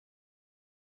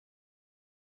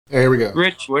Here we go.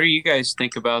 Rich, what do you guys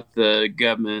think about the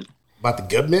government? About the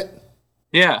government?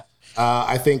 Yeah.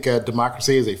 I think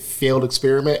democracy is a failed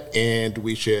experiment, and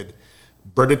we should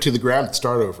burn it to the ground and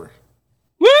start over.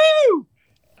 Woo!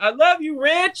 I love you,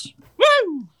 Rich.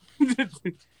 Woo!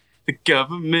 The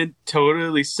government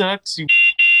totally sucks.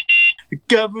 The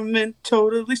government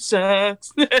totally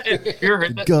sucks. You ever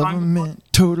heard that Government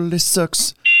totally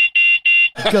sucks.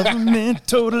 Government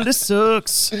totally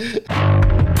sucks.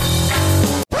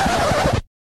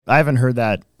 I haven't heard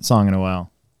that song in a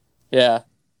while. Yeah.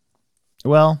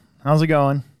 Well, how's it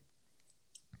going?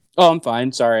 Oh, I'm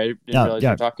fine. Sorry, I didn't realize you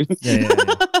were talking. Yeah.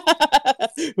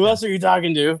 Who else are you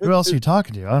talking to? Who else are you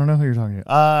talking to? I don't know who you're talking to.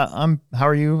 How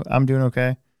are you? I'm doing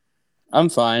okay. I'm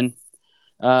fine.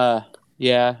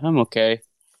 Yeah, I'm okay.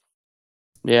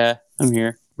 Yeah, I'm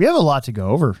here. We have a lot to go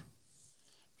over.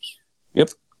 Yep.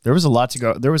 There was a lot to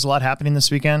go. There was a lot happening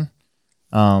this weekend.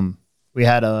 We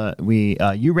had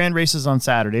you ran races on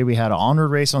Saturday. We had an onward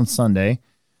race on Sunday.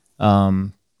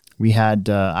 We had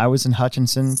I was in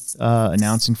Hutchinson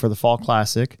announcing for the Fall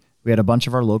Classic. We had a bunch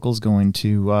of our locals going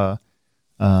to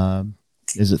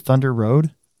is it Thunder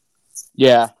Road?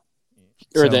 Yeah.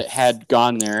 Or that had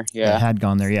gone there. Yeah. That had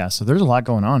gone there. Yeah. So there's a lot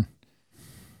going on.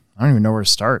 I don't even know where to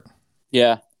start.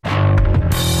 Yeah.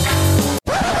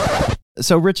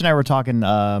 So Rich and I were talking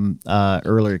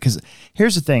earlier because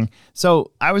here's the thing.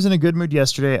 So I was in a good mood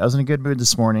yesterday. I was in a good mood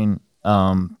this morning.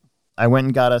 I went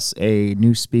and got us a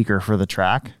new speaker for the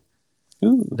track.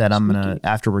 Ooh, that I'm going to,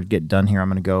 after we get done here, I'm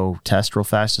going to go test real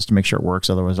fast just to make sure it works.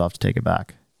 Otherwise, I'll have to take it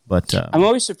back. But I'm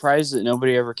always surprised that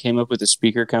nobody ever came up with a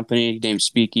speaker company named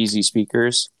Speakeasy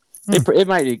Speakers. It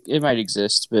might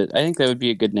exist, but I think that would be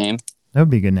a good name. That would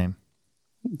be a good name.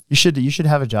 You should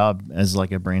have a job as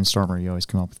like a brainstormer. You always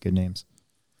come up with good names.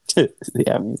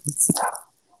 Yeah. Maybe.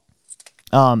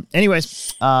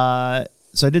 Anyways, so I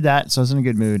did that. So I was in a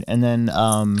good mood, and then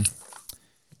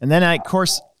I, of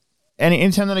course,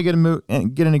 anytime that I get in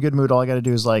a good mood, all I got to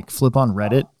do is like flip on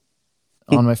Reddit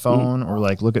on my phone or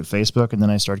like look at Facebook, and then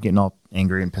I start getting all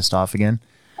angry and pissed off again.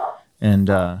 And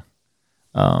I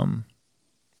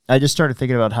just started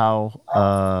thinking about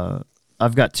how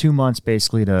I've got 2 months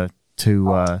basically to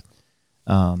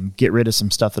get rid of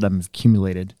some stuff that I've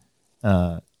accumulated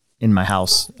in my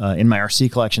house, in my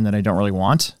RC collection that I don't really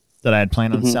want, that I had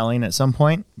planned on selling at some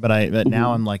point. But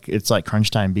now I'm like, it's like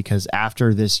crunch time, because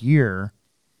after this year,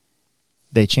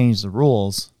 they changed the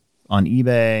rules on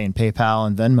eBay and PayPal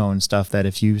and Venmo and stuff that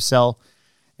if you sell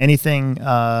anything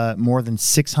more than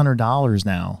 $600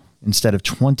 now instead of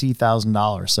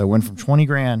 $20,000, so it went from 20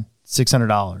 grand to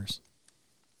 $600.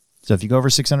 So if you go over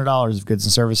 $600 of goods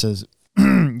and services,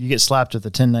 you get slapped with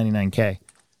a 1099K,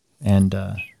 and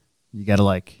you got to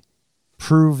like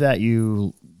prove that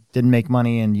you didn't make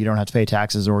money and you don't have to pay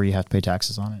taxes, or you have to pay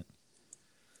taxes on it.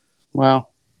 Wow.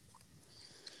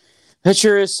 That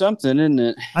sure is something, isn't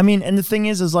it? I mean, and the thing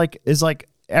is like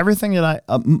everything that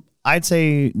I'd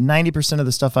say 90% of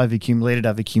the stuff I've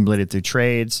accumulated through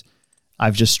trades.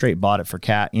 I've just straight bought it for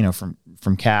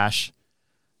from cash.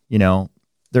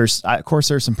 There's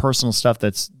some personal stuff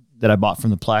that I bought from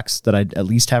the Plex that I at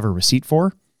least have a receipt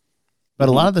for. But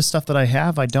a lot of the stuff that I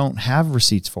have, I don't have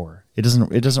receipts for. It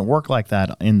doesn't work like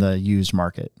that in the used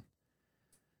market.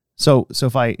 So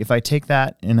if I take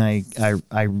that and I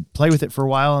play with it for a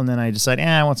while, and then I decide,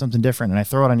 I want something different, and I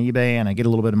throw it on eBay and I get a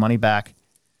little bit of money back.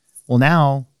 Well,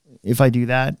 now if I do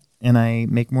that and I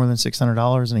make more than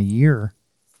 $600 in a year,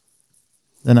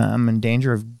 then I'm in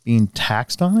danger of being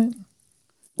taxed on it.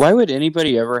 Why would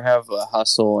anybody ever have a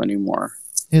hustle anymore?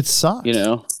 It sucks.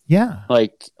 Yeah.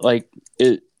 Like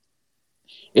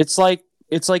it's like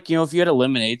if you had a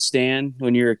lemonade stand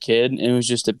when you were a kid, and it was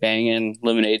just a banging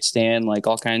lemonade stand, like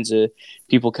all kinds of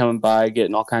people coming by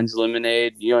getting all kinds of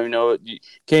lemonade. You don't even know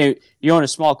it. You own a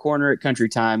small corner at Country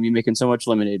Time, you're making so much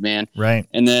lemonade, man. Right.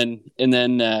 And then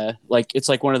like it's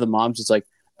like one of the moms, it's like,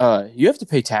 you have to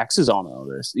pay taxes on all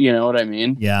this. You know what I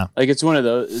mean? Yeah. Like it's one of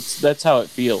those. That's how it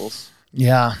feels.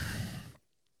 Yeah.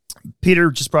 Peter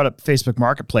just brought up Facebook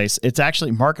Marketplace. It's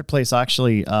actually Marketplace. So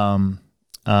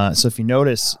if you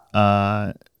notice,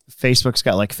 Facebook's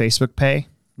got like Facebook Pay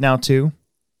now too,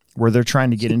 where they're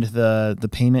trying to get into the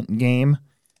payment game.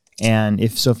 And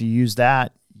if you use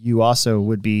that, you also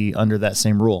would be under that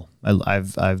same rule.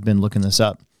 I've been looking this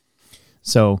up.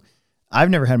 So I've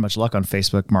never had much luck on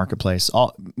Facebook Marketplace.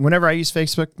 Whenever I use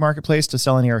Facebook Marketplace to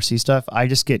sell any RC stuff, I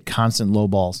just get constant low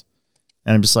balls.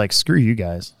 And I'm just like, screw you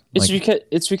guys.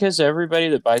 It's because everybody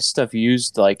that buys stuff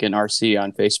used like an RC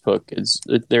on Facebook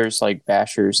there's like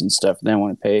bashers and stuff, and they don't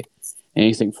want to pay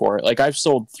anything for it. Like I've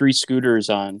sold 3 scooters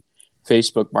on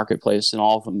Facebook Marketplace, and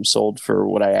all of them sold for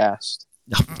what I asked.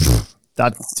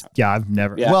 I've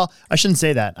never. Yeah. Well, I shouldn't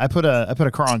say that. I put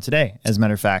a car on today, as a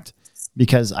matter of fact,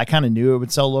 because I kind of knew it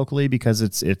would sell locally because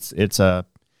it's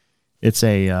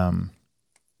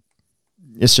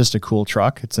just a cool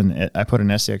truck. I put an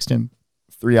SCX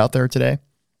 3 out there today,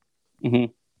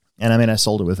 Mm-hmm. and I mean I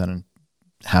sold it within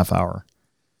a half hour.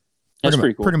 That's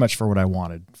pretty cool. Pretty much for what I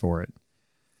wanted for it.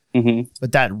 Mm-hmm.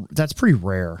 But that's pretty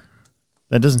rare.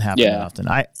 That doesn't happen that Yeah. often.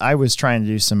 I was trying to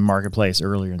do some marketplace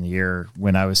earlier in the year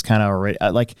when I was kind of already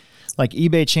like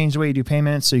eBay changed the way you do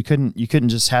payments, so you couldn't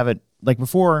just have it like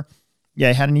before. Yeah,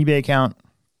 I had an eBay account.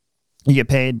 You get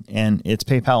paid, and it's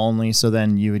PayPal only. So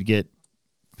then you would get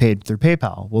paid through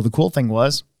PayPal. Well, the cool thing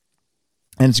was,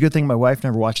 and it's a good thing my wife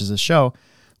never watches this show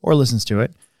or listens to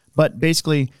it, but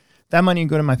basically that money would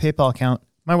go to my PayPal account.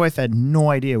 My wife had no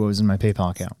idea what was in my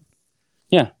PayPal account.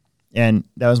 Yeah. And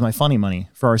that was my funny money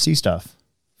for RC stuff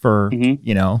for,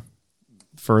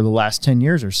 for the last 10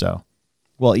 years or so.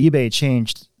 Well, eBay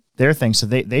changed their thing. So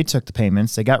they took the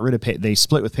payments. They got rid of they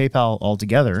split with PayPal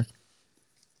altogether.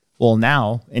 Well,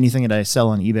 now anything that I sell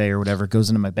on eBay or whatever goes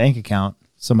into my bank account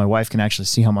so my wife can actually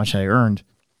see how much I earned.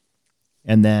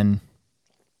 And then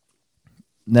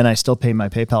I still pay my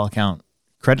PayPal account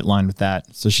credit line with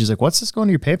that. So she's like, what's this going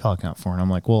to your PayPal account for? And I'm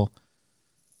like, well,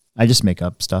 I just make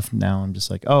up stuff now. I'm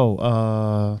just like,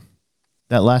 that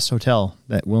last hotel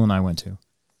that Will and I went to.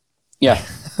 Yeah.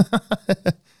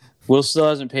 Will still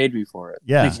hasn't paid me for it.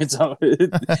 Yeah. Like, it's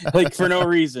like for no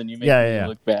reason. You make me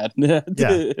look bad.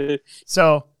 Yeah.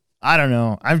 So I don't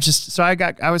know. I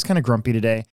was kind of grumpy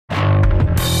today.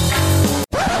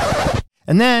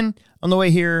 And then on the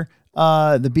way here,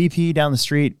 the BP down the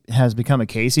street has become a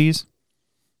Casey's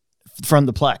from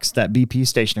the Plex, that BP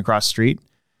station across the street.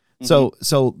 Mm-hmm.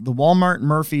 So the Walmart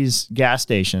Murphy's gas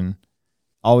station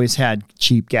always had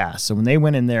cheap gas. So when they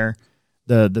went in there,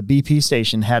 the BP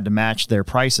station had to match their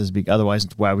prices. Otherwise,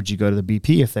 why would you go to the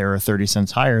BP if they were 30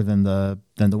 cents higher than the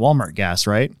Walmart gas,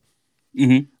 right?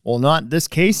 Mm-hmm. Well, not this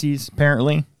Casey's,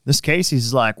 apparently. This Casey's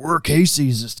is like, we're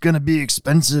Casey's. It's going to be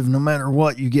expensive no matter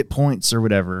what. You get points or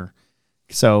whatever.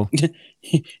 So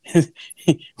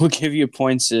we'll give you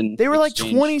points in. They were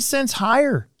exchange. like 20 cents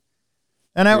higher.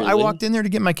 And I walked in there to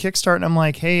get my kickstart, and I'm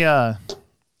like, hey,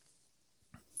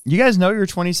 you guys know you're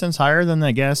 20 cents higher than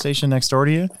that gas station next door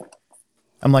to you?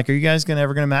 I'm like, are you guys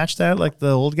ever going to match that like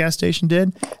the old gas station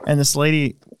did? And this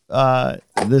lady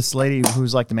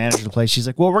who's like the manager of the place, she's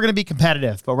like, well, we're going to be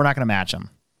competitive, but we're not going to match them.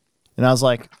 And I was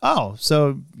like, oh,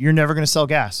 so you're never going to sell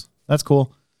gas. That's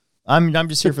cool. I'm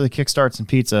just here for the kickstarts and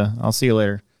pizza. I'll see you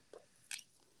later.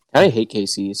 I hate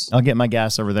Casey's. I'll get my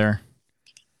gas over there.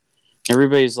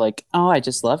 Everybody's like, oh, I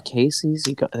just love Casey's.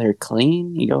 They're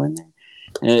clean. You go in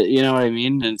there. You know what I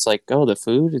mean? And it's like, oh, the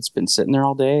food, it's been sitting there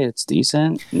all day. It's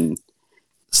decent. And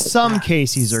some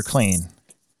Casey's are clean.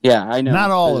 Yeah, I know.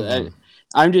 Not all of them.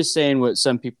 I'm just saying what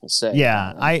some people say.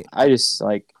 Yeah, I just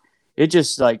like it.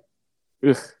 Just like,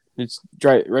 ugh, it's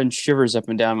runs shivers up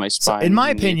and down my spine. So in my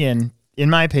opinion,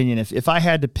 if I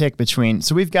had to pick between,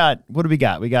 so we've got, what do we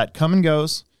got? We got Come and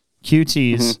Goes,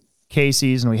 QTs,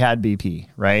 Casey's, and we had BP,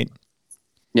 right?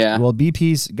 Yeah. Well,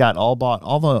 BP's got all the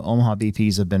Omaha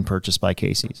BPs have been purchased by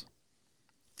Casey's.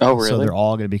 Oh, really? So they're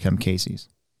all going to become Casey's.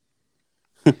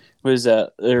 What is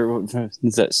that?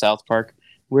 Is that South Park?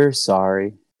 We're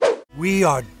sorry. We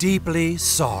are deeply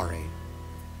sorry.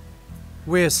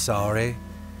 We're sorry.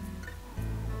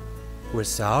 We're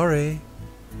sorry.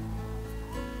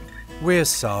 We're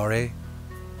sorry.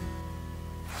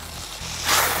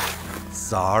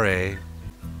 Sorry.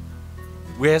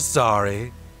 We're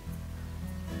sorry.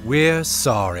 We're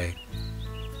sorry.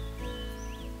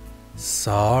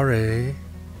 Sorry.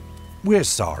 We're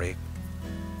sorry.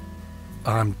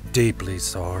 I'm deeply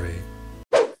sorry.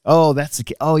 Oh, that's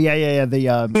yeah.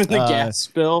 The The gas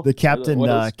spill. The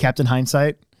Captain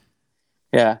Hindsight.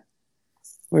 Yeah.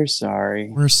 We're sorry.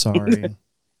 We're sorry.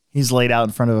 He's laid out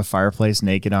in front of a fireplace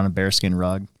naked on a bearskin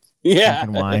rug. Yeah.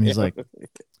 Drinking wine. He's like,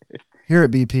 here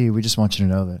at BP, we just want you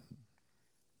to know that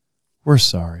we're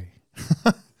sorry.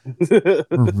 We're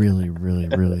really, really,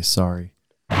 really sorry.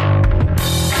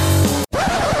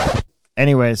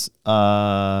 Anyways,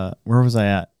 where was I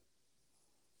at?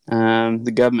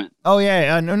 The government. Oh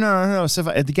yeah, no. So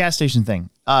at the gas station thing,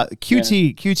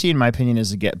 QT in my opinion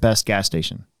is the best gas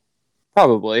station.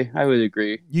 Probably, I would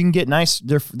agree. You can get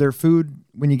their food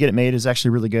when you get it made is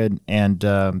actually really good, and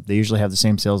they usually have the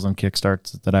same sales on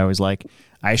Kickstarts that I always like.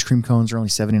 Ice cream cones are only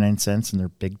 79 cents, and they're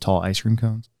big, tall ice cream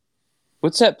cones.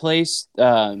 What's that place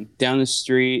down the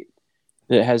street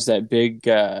that has that big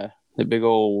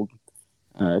old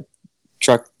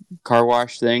truck car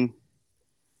wash thing?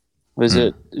 Is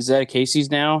that a Casey's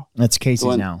now? That's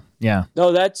Casey's now. Yeah.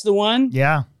 Oh, that's the one?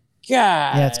 Yeah.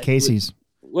 God. Yeah, it's Casey's.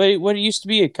 What it used to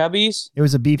be, a Cubbies? It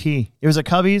was a BP. It was a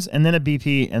Cubbies and then a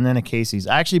BP and then a Casey's.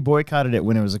 I actually boycotted it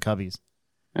when it was a Cubbies.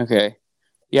 Okay.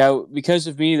 Yeah, because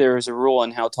of me, there was a rule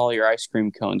on how tall your ice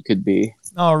cream cone could be.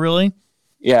 Oh, really?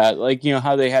 Yeah, like, you know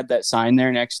how they had that sign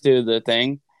there next to the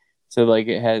thing? So, like,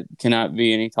 cannot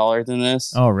be any taller than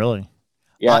this. Oh, really?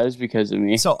 Yeah, it was because of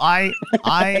me. So I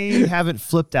haven't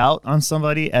flipped out on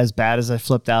somebody as bad as I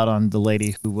flipped out on the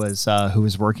lady who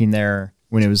was working there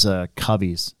when it was a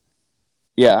Cubbies.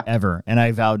 Yeah. Ever. And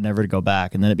I vowed never to go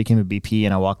back. And then it became a BP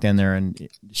and I walked in there and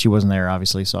she wasn't there,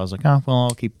 obviously. So I was like, oh,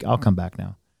 well, I'll come back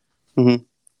now. Mm-hmm.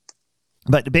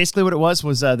 But basically what it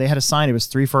was they had a sign. It was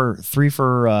three for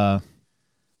it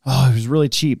was really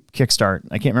cheap Kickstart.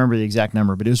 I can't remember the exact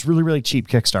number, but it was really, really cheap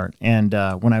Kickstart. And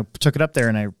when I took it up there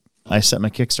and I set my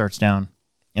Kickstarts down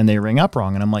and they ring up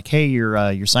wrong. And I'm like, hey,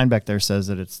 your sign back there says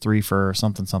that it's 3 for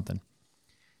something.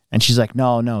 And she's like,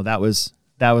 no, that was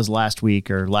last week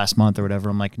or last month or whatever.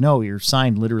 I'm like, no, your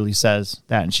sign literally says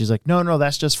that. And she's like, no,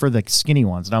 that's just for the skinny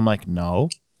ones. And I'm like, no,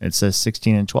 it says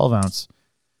 16 and 12 ounce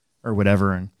or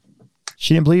whatever. And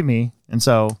she didn't believe me. And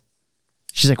so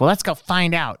she's like, well, let's go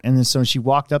find out. And then so she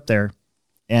walked up there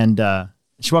and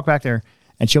she walked back there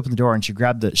and she opened the door and she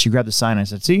grabbed the sign. I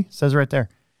said, see, it says right there.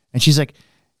 And she's like,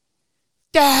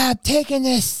 Dad, taking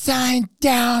this sign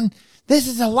down. This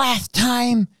is the last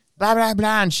time, blah, blah,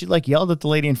 blah. And she like yelled at the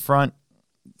lady in front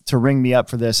to ring me up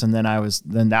for this. And then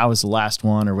that was the last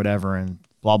one or whatever. And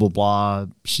blah, blah, blah.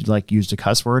 She like used a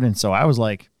cuss word. And so I was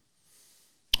like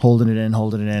holding it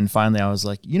in. Finally, I was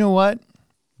like, you know what?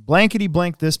 Blankety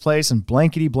blank this place and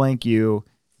blankety blank you.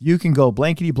 You can go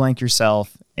blankety blank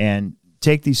yourself and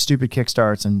take these stupid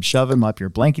Kickstarts and shove them up your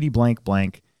blankety blank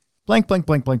blank. Blank, blank,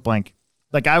 blank, blank, blank.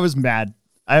 Like I was mad.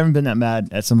 I haven't been that mad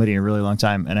at somebody in a really long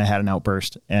time. And I had an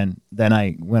outburst. And then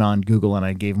I went on Google and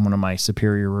I gave them one of my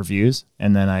superior reviews.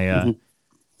 And then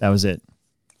that was it.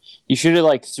 You should have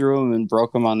like threw them and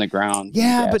broke them on the ground.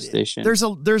 Yeah, at the but gas station.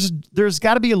 there's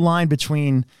got to be a line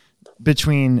between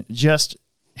just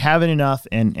having enough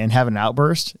and having an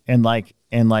outburst and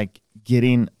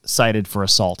getting cited for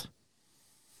assault.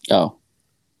 Oh.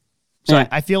 So Yeah.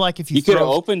 I feel like if You could have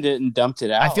opened it and dumped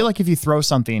it out. I feel like if you throw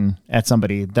something at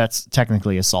somebody, that's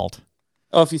technically assault.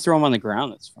 Oh, if you throw them on the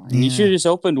ground, that's fine. You should have just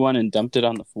opened one and dumped it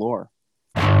on the floor.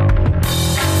 I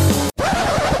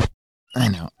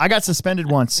know. I got suspended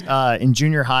once in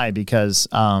junior high because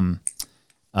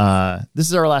this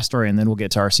is our last story, and then we'll get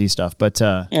to RC stuff. But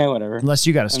Yeah, whatever. unless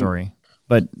you got a story,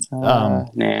 but Nah.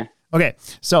 okay.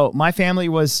 So my family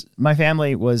was my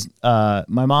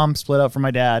mom split up from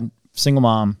my dad, single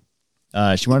mom.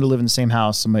 She wanted to live in the same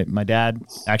house. So my dad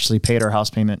actually paid our house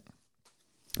payment.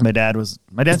 My dad's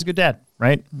a good dad,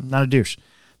 right? Not a douche.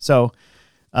 So,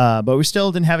 but we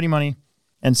still didn't have any money.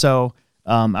 And so,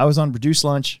 I was on reduced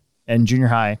lunch in junior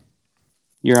high.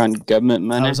 You're on government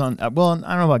money? I was on, well, I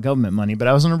don't know about government money, but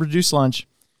I was on a reduced lunch.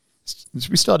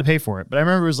 We still had to pay for it, but I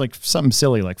remember it was like something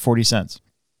silly, like 40 cents.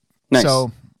 Nice.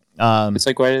 So, it's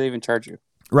like, why do they even charge you?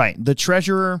 right. The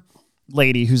treasurer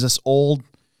lady, who's this old,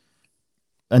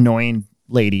 annoying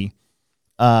lady,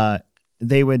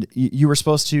 you were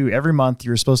supposed to, every month,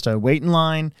 you were supposed to wait in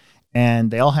line,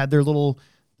 and they all had their little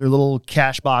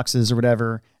cash boxes or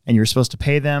whatever, and you were supposed to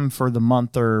pay them for the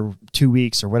month or 2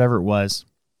 weeks or whatever it was.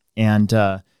 And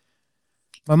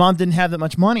my mom didn't have that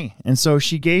much money, and so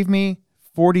she gave me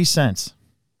 40 cents.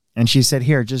 And she said,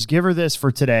 here, just give her this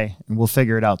for today, and we'll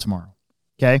figure it out tomorrow.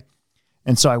 Okay?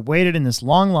 And so I waited in this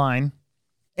long line,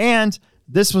 and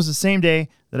this was the same day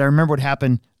that I remember what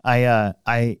happened. I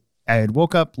had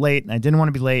woke up late, and I didn't want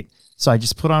to be late, so I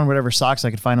just put on whatever socks I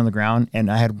could find on the ground,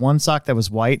 and I had one sock that was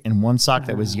white and one sock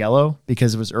that was yellow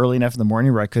because it was early enough in the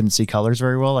morning where I couldn't see colors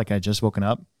very well, like I had just woken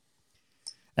up.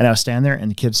 And I was standing there,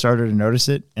 and the kids started to notice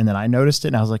it, and then I noticed it,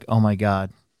 and I was like, oh my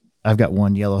God, I've got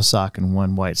one yellow sock and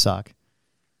one white sock.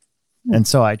 And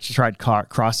so I tried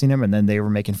crossing them, and then they were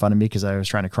making fun of me because I was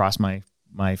trying to cross my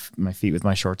feet with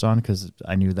my shorts on because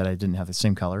I knew that I didn't have the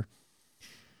same color.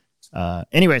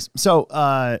 Anyways, so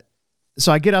I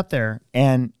get up there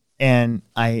and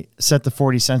I set the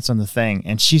 40 cents on the thing,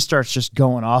 and she starts just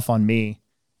going off on me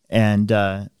and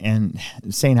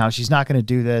saying how she's not going to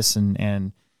do this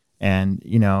and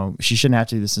you know, she shouldn't have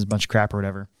to do this as a bunch of crap or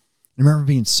whatever. I remember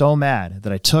being so mad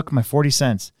that I took my 40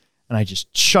 cents and I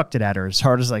just chucked it at her as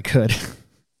hard as I could.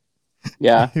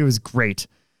 Yeah. It was great.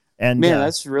 And man,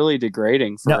 that's really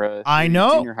degrading for a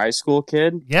junior high school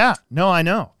kid. Yeah, no, I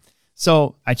know.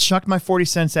 So I chucked my 40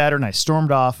 cents at her and I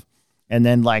stormed off. And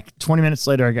then like 20 minutes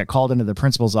later, I got called into the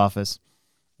principal's office,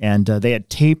 and they had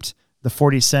taped the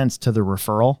 40 cents to the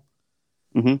referral.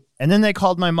 Mm-hmm. And then they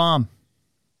called my mom,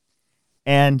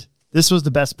 and This was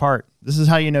the best part. This is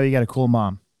how you know you got a cool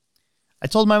mom. I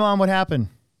told my mom what happened.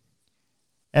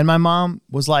 And my mom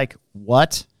was like,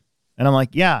 what? And I'm like,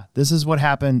 yeah, this is what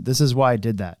happened. This is why I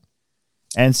did that.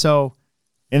 And so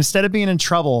instead of being in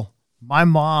trouble, my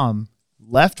mom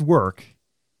left work,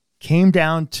 came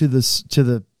down to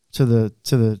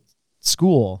the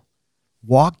school,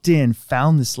 walked in,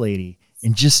 found this lady,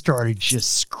 and just started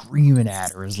screaming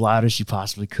at her as loud as she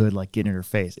possibly could, like getting in her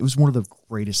face. It was one of the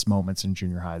greatest moments in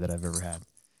junior high that I've ever had.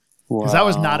 Because I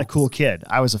was not a cool kid.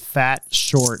 I was a fat,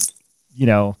 short,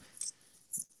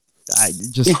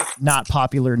 just not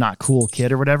popular, not cool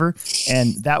kid or whatever.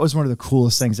 And that was one of the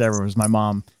coolest things ever was my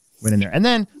mom went in there. And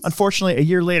then, unfortunately, a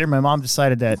year later, my mom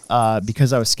decided that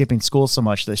because I was skipping school so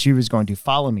much that she was going to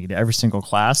follow me to every single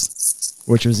class,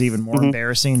 which was even more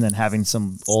embarrassing than having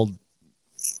some old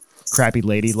crappy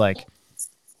lady tell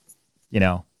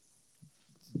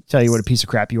you what a piece of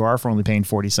crap you are for only paying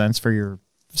 40 cents for your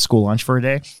school lunch for a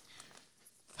day.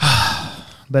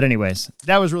 But anyways,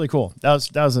 that was really cool. That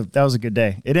was a good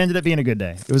day. It ended up being a good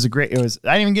day. I didn't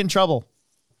even get in trouble.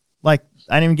 I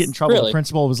didn't even get in trouble. Really? The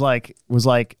principal was like,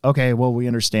 okay, well, we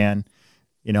understand,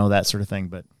 that sort of thing.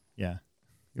 But yeah,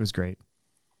 it was great.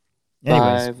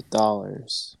 Anyways,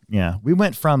 $5. yeah, we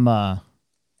went from the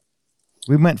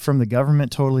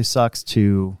government totally sucks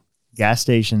to gas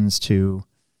stations to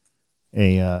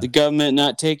The government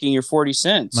not taking your 40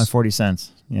 cents. my 40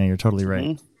 cents. Yeah, you're totally right.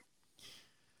 Mhm.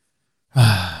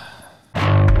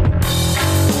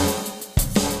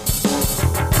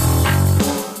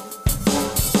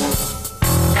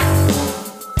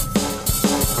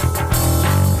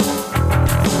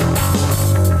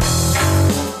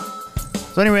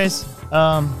 So anyways,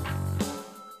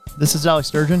 this is Alex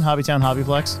Sturgeon, Hobbytown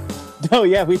Hobbyplex. Oh,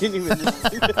 yeah, we didn't even.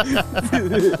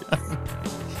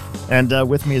 And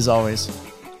with me as always.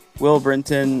 Will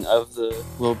Brinton of the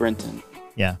Will Brinton.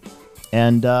 Yeah.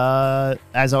 And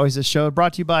as always, this show is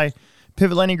brought to you by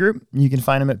Pivot Lending Group. You can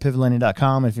find them at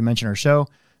pivotlending.com. If you mention our show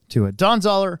to Don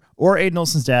Zoller or Aiden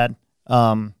Olson's dad,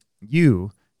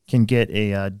 you can get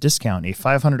a discount, a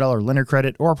 $500 lender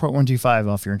credit or 0.125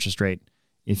 off your interest rate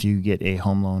if you get a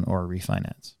home loan or a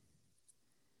refinance.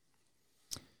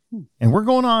 And we're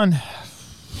going on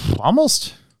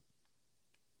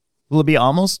will it be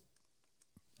almost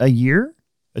a year?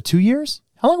 2 years?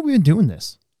 How long have we been doing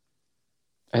this?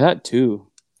 I thought 2.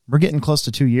 We're getting close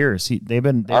to 2 years.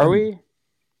 Are we?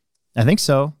 I think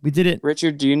so. We did it.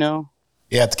 Richard, do you know?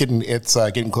 Yeah, it's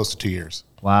getting close to 2 years.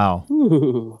 Wow.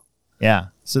 Ooh. Yeah.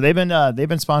 So they've been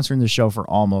sponsoring the show for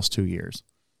almost 2 years.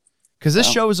 Because this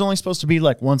show was only supposed to be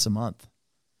like once a month.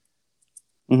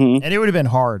 Mm-hmm. And it would have been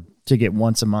hard to get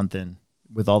once a month in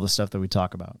with all the stuff that we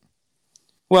talk about.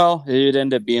 Well, it would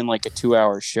end up being like a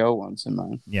 2-hour show once a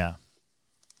month. Yeah.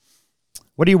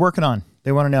 What are you working on?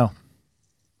 They want to know.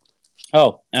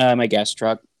 Oh, my gas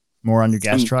truck. More on your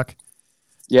gas truck?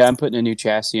 Yeah, I'm putting a new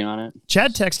chassis on it.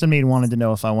 Chad texted me and wanted to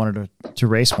know if I wanted to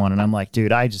race one. And I'm like,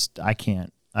 dude, I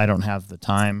can't. I don't have the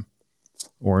time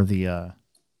or the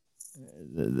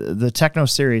Techno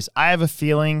Series. I have a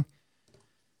feeling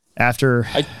after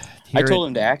I told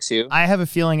him to ask you. I have a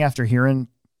feeling after hearing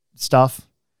stuff,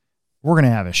 we're going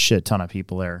to have a shit ton of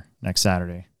people there next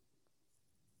Saturday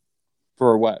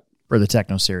For what? for the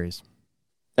Techno Series.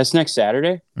 That's next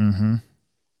Saturday? Mm-hmm.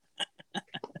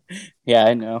 Yeah,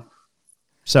 I know.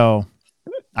 So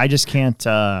I just can't,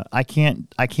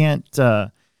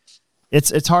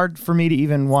 it's hard for me to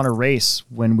even want to race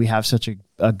when we have such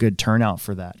a good turnout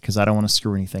for that because I don't want to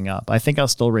screw anything up. I think I'll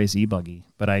still race e-buggy,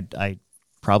 but I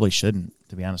probably shouldn't,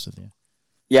 to be honest with you.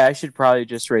 Yeah, I should probably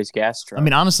just race gas truck. I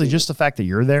mean, honestly, just the fact that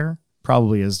you're there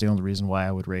probably is the only reason why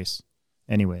I would race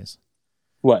anyways.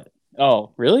 What?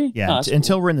 Oh, really? Yeah, Oh, that's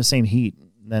until cool. we're in the same heat,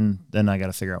 then I got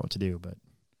to figure out what to do, but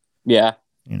Yeah.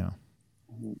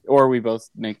 Or we both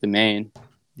make the main.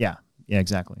 Yeah,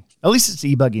 exactly. At least it's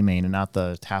the e-buggy main and not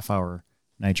the half-hour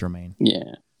nitro main.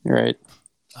 Yeah, you're right.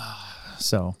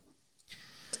 So,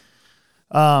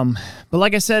 but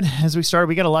like I said, as we started,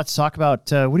 we got a lot to talk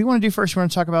about. What do you want to do first? You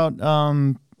want to talk about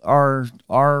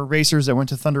our racers that went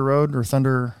to Thunder Road or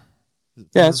Thunder? Yeah,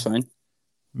 that's fine.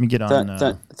 Let me get on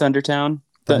Thundertown.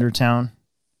 Thundertown.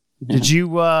 Did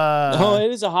you? Oh,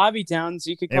 it is a hobby town, so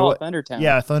you could call it Thundertown.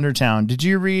 Yeah, Thundertown. Did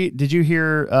you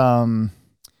hear?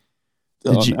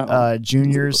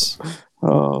 Junior's?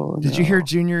 Oh, Did you hear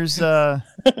Junior's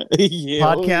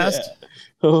podcast?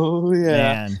 Oh yeah,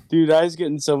 Man. Dude, I was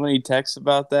getting so many texts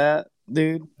about that,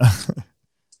 dude.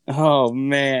 Oh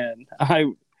man,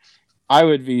 I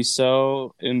would be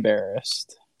so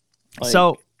embarrassed.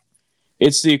 So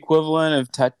it's the equivalent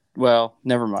of touch. Well,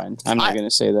 never mind. I'm not going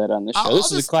to say that on the show.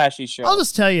 This is a clashy show. I'll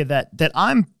just tell you that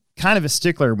I'm kind of a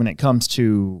stickler when it comes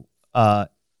to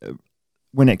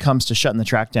shutting the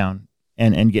track down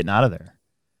and getting out of there.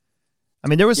 I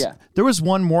mean, there was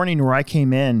one morning where I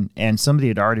came in and somebody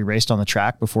had already raced on the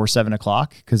track before 7:00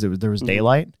 because there was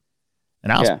daylight,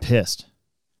 and I was pissed.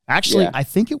 Actually, I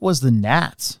think it was the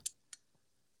Nats.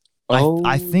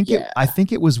 I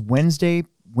think it was Wednesday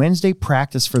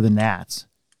practice for the Nats.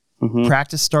 Mm-hmm.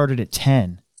 Practice started at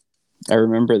 10. I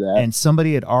remember that. And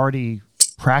somebody had already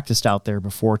practiced out there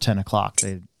before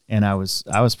 10:00. And I was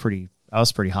pretty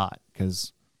hot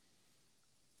because,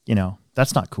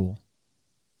 that's not cool.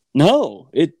 No,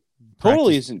 it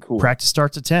totally isn't cool. Practice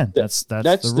starts at 10. That's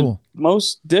the rule.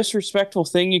 Most disrespectful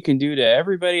thing you can do to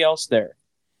everybody else there.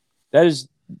 That is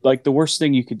like the worst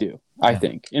thing you could do, I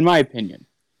think, in my opinion.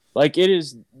 Like, it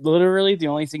is literally the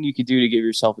only thing you could do to give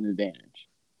yourself an advantage.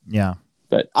 Yeah.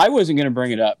 But I wasn't going to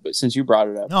bring it up, but since you brought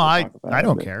it up, no, I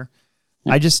don't care.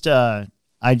 Yeah.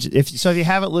 If you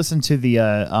haven't listened to the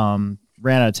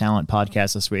Ran Out of Talent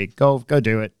podcast this week, go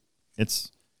do it.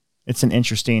 It's an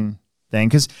interesting thing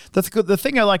because the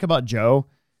thing I like about Joe,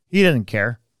 he doesn't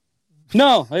care.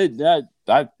 No,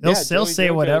 he'll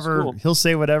say whatever. Cool. He'll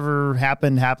say whatever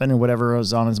happened, and whatever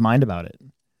was on his mind about it.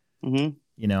 Mm-hmm.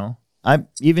 I'm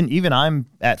I'm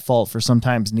at fault for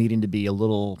sometimes needing to be a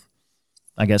little,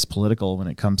 I guess, political when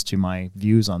it comes to my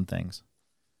views on things.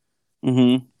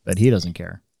 Mm-hmm. But he doesn't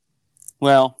care.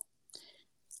 Well,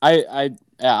 I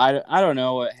don't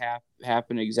know what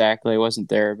happened exactly. I wasn't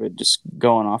there, but just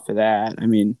going off of that, I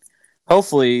mean,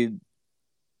 hopefully,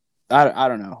 I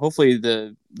don't know. Hopefully,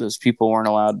 those people weren't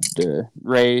allowed to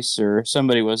race, or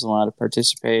somebody wasn't allowed to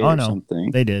participate, or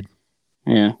something. They did.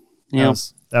 Yeah.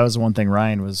 That was one thing.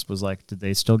 Ryan was like, did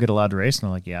they still get allowed to race? And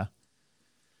they're like, yeah.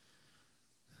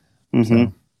 Mm-hmm.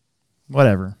 So,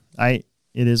 whatever. It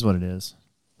is what it is.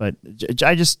 But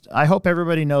I hope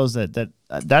everybody knows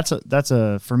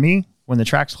that's for me, when the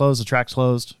track's closed, the track's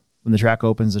closed. When the track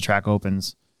opens, the track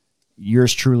opens.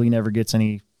 Yours truly never gets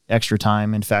any extra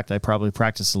time. In fact, I probably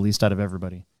practice the least out of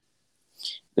everybody.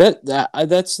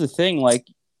 That's the thing. Like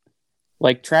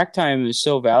track time is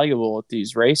so valuable at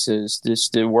these races,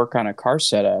 just to work on a car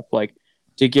setup, like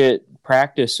to get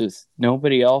practice with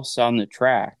nobody else on the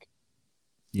track.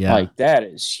 Yeah. Like, that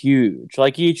is huge.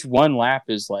 Like, each one lap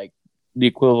is like the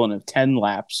equivalent of 10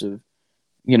 laps of,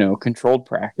 controlled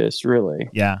practice, really.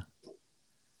 Yeah.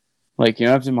 Like, you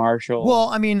don't have to marshal. Well,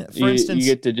 I mean, for instance,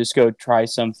 you get to just go try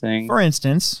something. For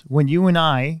instance, when you and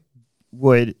I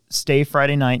would stay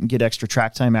Friday night and get extra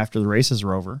track time after the races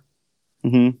are over.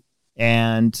 Mm-hmm.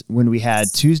 And when we had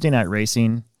Tuesday night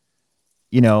racing,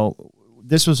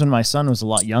 this was when my son was a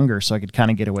lot younger, so I could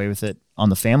kind of get away with it on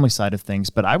the family side of things.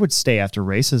 But I would stay after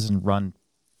races and run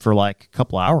for like a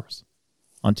couple hours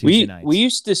on Tuesday nights. We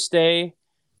used to stay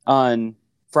on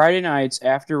Friday nights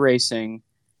after racing.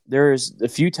 There's a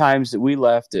few times that we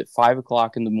left at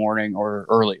 5:00 in the morning or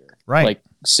earlier, right? Like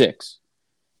 6.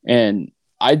 And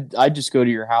I'd just go to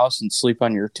your house and sleep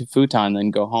on your futon, then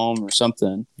go home or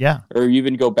something. Yeah. Or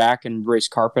even go back and race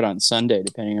carpet on Sunday,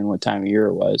 depending on what time of year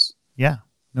it was. Yeah,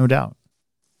 no doubt.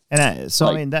 And I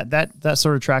mean, that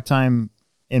sort of track time,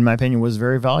 in my opinion, was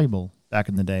very valuable back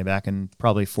in the day, back in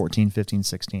probably 14, 15,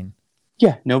 16.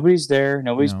 Yeah, nobody's there.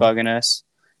 Nobody's bugging us.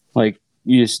 Like,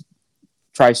 you just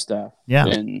try stuff. Yeah.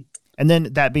 And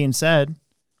then that being said,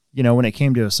 when it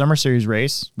came to a summer series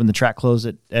race, when the track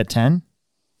closed at 10,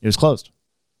 it was closed.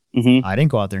 Mm-hmm. I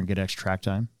didn't go out there and get extra track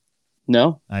time.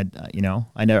 No.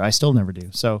 I still never do.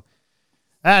 So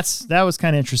that was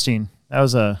kind of interesting. That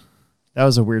was a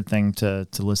weird thing to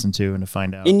listen to and to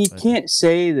find out. And you can't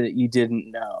say that you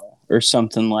didn't know or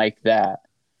something like that,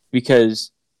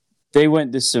 because they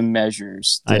went to some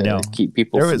measures to keep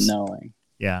people from knowing.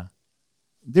 Yeah.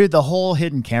 Dude, the whole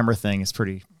hidden camera thing is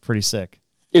pretty sick.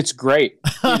 It's great.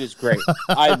 It is great.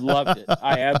 I loved it.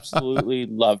 I absolutely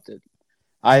loved it.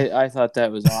 I thought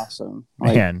that was awesome.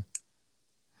 Man.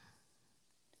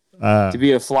 To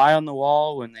be a fly on the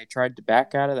wall when they tried to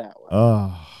back out of that one.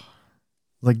 Oh.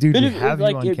 Like, dude, we have you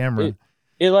on camera.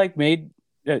 It made...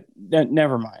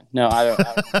 never mind. No, I don't.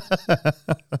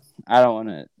 I don't want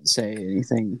to say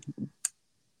anything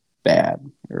bad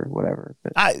or whatever.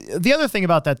 But the other thing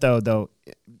about that, though,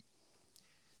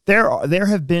 there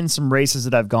have been some races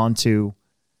that I've gone to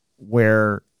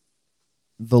where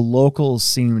the locals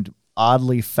seemed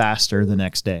oddly faster the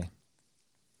next day.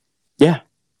 Yeah.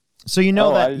 So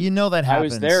that happens. I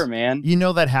was there, man.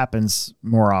 That happens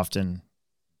more often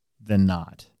than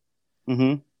not.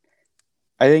 Mm-hmm.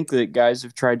 I think that guys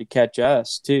have tried to catch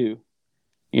us too,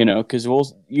 because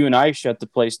you and I shut the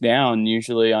place down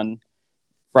usually on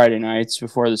Friday nights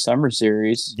before the summer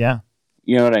series. Yeah.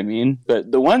 You know what I mean? But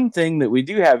the one thing that we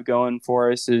do have going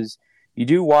for us is you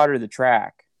do water the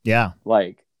track, Yeah.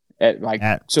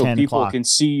 at so 10 people o'clock. can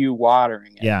see you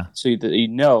watering it. Yeah. So that you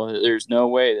know that there's no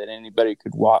way that anybody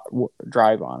could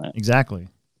drive on it. Exactly.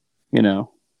 You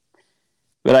know.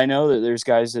 But I know that there's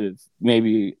guys that have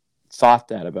maybe thought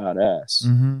that about us.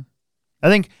 Mm-hmm.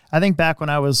 I think back when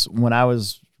I was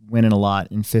winning a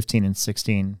lot in 15 and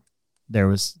 16, there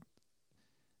was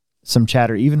some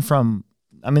chatter even from,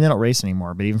 I mean, they don't race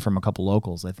anymore, but even from a couple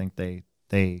locals, I think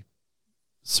they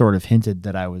sort of hinted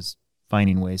that I was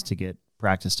finding ways to get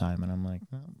practice time, and I'm like,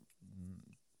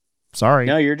 sorry.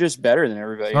 No, you're just better than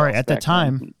everybody Sorry, else at the back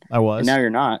time then. I was. And now you're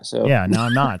not. So Yeah, now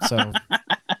I'm not. So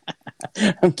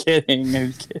I'm kidding.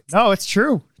 no, it's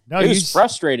true. No, It was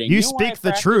frustrating. You know why I speak the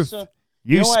practiced truth. so-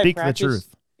 You know why I speak the practiced-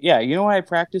 truth. Yeah, you know why I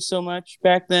practiced so much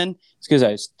back then? It's because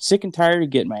I was sick and tired of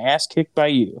getting my ass kicked by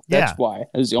you. That's Yeah. why.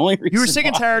 That was the only reason. You were sick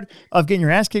and why. tired of getting your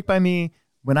ass kicked by me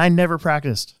when I never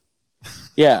practiced.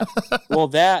 Yeah. Well,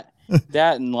 that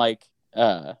and like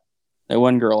that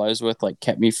one girl I was with like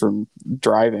kept me from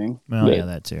driving. Well, But yeah,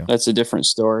 that too. that's a different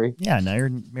story. Yeah, now you're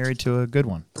married to a good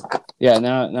one. Yeah.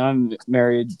 Now I'm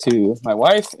married to my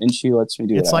wife, and she lets me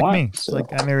do It's what like I want. me. It's So.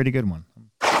 like I married a good one.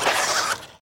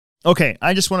 Okay,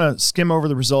 I just want to skim over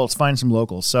the results, find some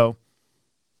locals. So,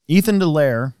 Ethan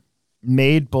Delaire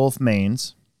made both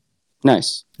mains,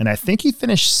 Nice. and I think he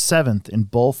finished 7th in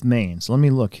both mains. Let me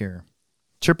look here.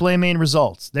 AAA main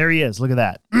results. There he is. Look at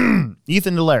that.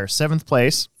 Ethan Delaire, 7th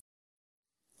place.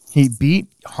 He beat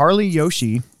Harley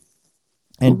Yoshi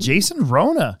and Jason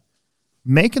Rona,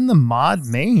 making the mod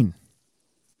main.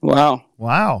 Wow.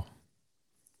 Wow.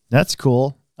 That's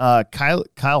cool. Kyle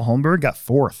Holmberg got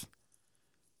 4th.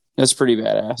 That's pretty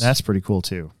badass. That's pretty cool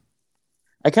too.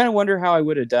 I kind of wonder how I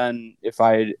would have done if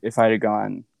I'd have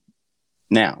gone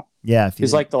now. Yeah, if you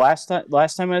Because like the last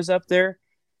time I was up there,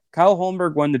 Kyle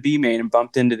Holmberg won the B main and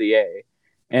bumped into the A,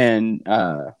 and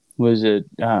was it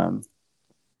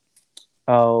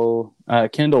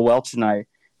Kendall Welch and I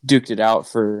duked it out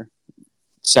for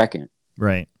second,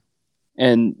 right.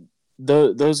 and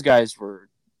those guys were,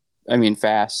 I mean,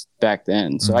 fast back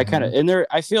then. So I kind of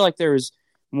I feel like there was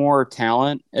more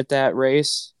talent at that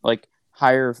race, like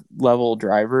higher level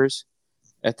drivers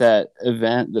at that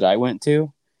event that I went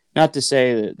to. Not to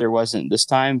say that there wasn't this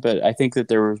time, but I think that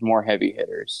there was more heavy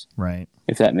hitters, Right.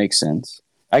 if that makes sense.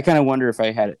 I kind of wonder if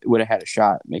I would have had a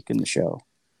shot making the show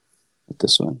with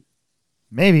this one.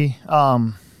 Maybe. I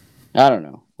don't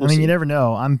know. I mean, you never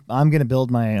know. I'm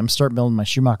starting building my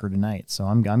Schumacher tonight, so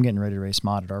I'm getting ready to race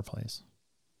mod at our place.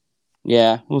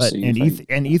 Yeah, we'll But see.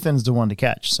 and Ethan's the one to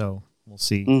catch, so we'll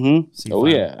see. Mm-hmm. See Oh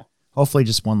if I- yeah. Hopefully,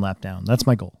 just one lap down. That's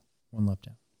my goal. One lap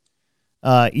down.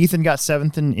 Ethan got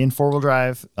 7th in 4-wheel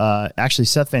drive. Actually,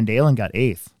 Seth Van Dalen got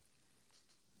 8th.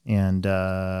 And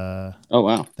Oh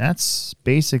wow. that's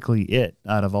basically it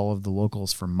out of all of the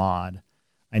locals for mod.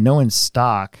 I know in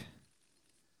stock,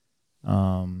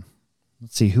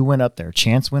 let's see who went up there.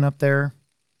 Chance went up there.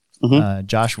 Mhm.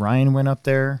 Josh Ryan went up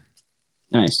there.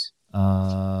 Nice.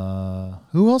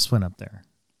 Who else went up there?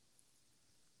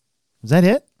 Was that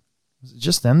it? Was it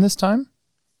just them this time?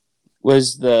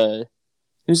 Who's that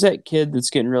kid that's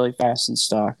getting really fast in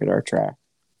stock at our track?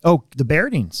 Oh, the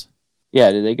Bairdings.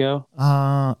 Yeah, did they go?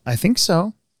 I think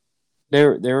so. They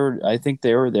were. I think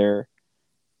they were there.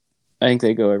 I think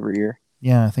they go every year.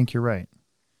 Yeah, I think you're right.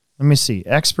 Let me see.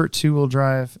 Expert 2-wheel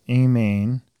drive, A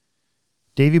main.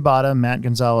 Davey Botta, Matt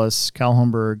Gonzalez, Kyle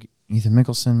Holmberg, Ethan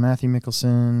Mickelson, Matthew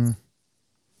Mickelson,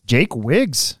 Jake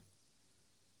Wiggs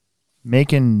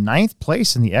making 9th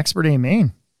place in the Expert A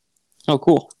main. Oh,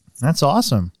 cool. That's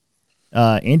awesome.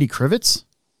 Andy Krivitz.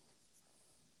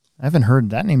 I haven't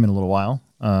heard that name in a little while.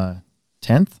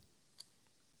 10th.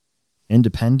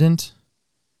 Independent.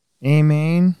 A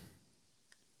main.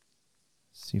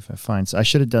 See if I find. So I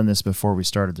should have done this before we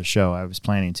started the show. I was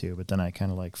planning to, but then I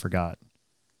kind of forgot.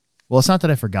 Well, it's not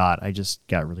that I forgot. I just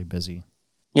got really busy.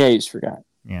 Yeah, you just forgot.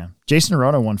 Yeah. Jason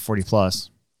Arona won 40 plus.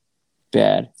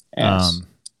 Bad ass.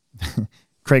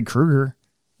 Craig Kruger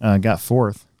got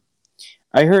 4th.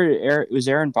 I heard was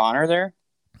Aaron Bonner there?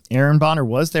 Aaron Bonner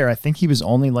was there. I think he was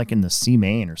only in the C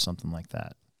main or something like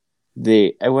that.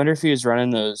 I wonder if he was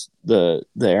running the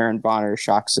Aaron Bonner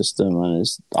shock system on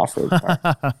his off-road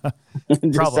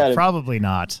car. Probably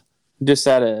not. Just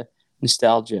out of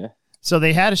nostalgia. So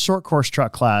they had a short course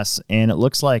truck class, and it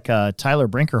looks like Tyler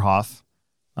Brinkerhoff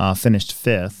finished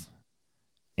 5th.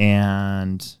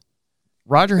 And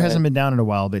Roger hasn't been down in a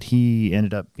while, but he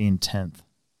ended up being 10th.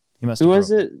 He must. Who was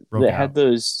it broke that out. had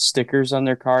those stickers on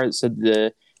their car that said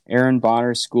the Aaron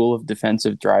Bonner School of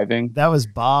Defensive Driving? That was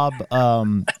Bob.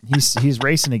 He's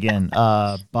racing again.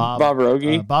 Bob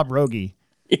Rogie? Bob Rogie.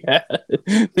 Yeah,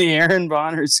 the Aaron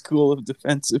Bonner School of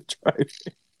Defensive Driving.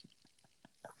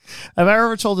 Have I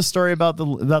ever told a story about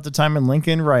the time in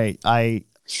Lincoln? Right.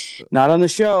 Not on the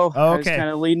show. Oh, I was okay. kind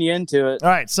of leading you into it. All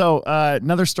right. So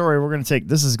another story we're going to take.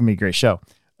 This is going to be a great show.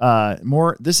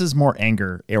 This is more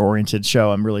anger oriented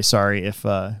show. I'm really sorry if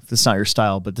it's not your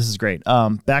style, but this is great.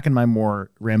 Back in my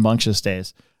more rambunctious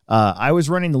days, I was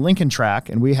running the Lincoln track,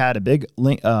 and we had a big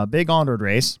on-road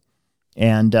race,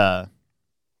 and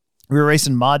we were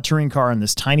racing mod touring car on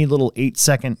this tiny little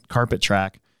 8-second carpet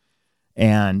track,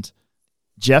 and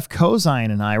Jeff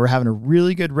Kozine and I were having a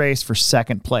really good race for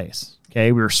second place.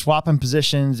 Okay, we were swapping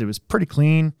positions. It was pretty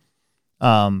clean.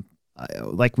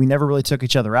 Like we never really took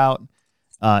each other out.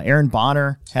 Aaron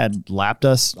Bonner had lapped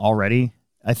us already,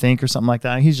 I think, or something like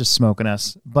that. He's just smoking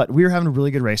us, but we were having a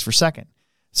really good race for second.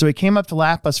 So he came up to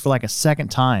lap us for like a second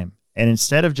time, and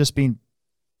instead of just being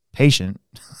patient,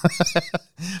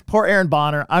 poor Aaron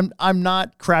Bonner. I'm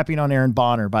not crapping on Aaron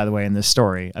Bonner, by the way, in this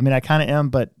story. I mean, I kind of am,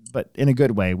 but in a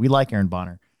good way. We like Aaron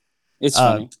Bonner. It's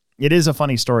funny. It is a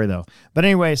funny story though. But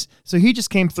anyways, so he just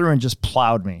came through and just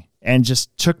plowed me and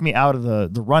just took me out of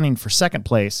the running for second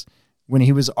place when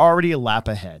he was already a lap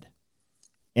ahead.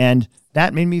 And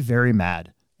that made me very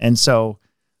mad. And so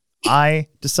I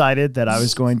decided that I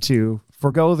was going to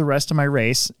forego the rest of my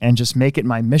race and just make it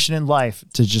my mission in life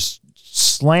to just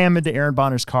slam into Aaron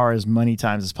Bonner's car as many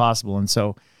times as possible. And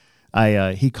so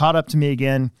he caught up to me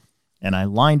again, and I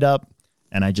lined up,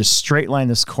 and I just straight lined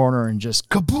this corner and just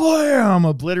kablam,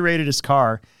 obliterated his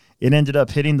car. It ended up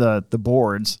hitting the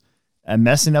boards and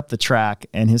messing up the track,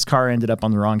 and his car ended up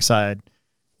on the wrong side.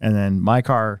 And then my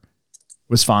car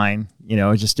was fine. You know,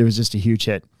 it was just a huge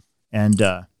hit. And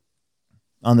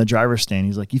on the driver's stand,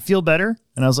 he's like, "You feel better?"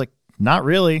 And I was like, "Not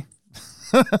really."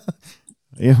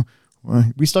 Yeah, well,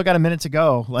 we still got a minute to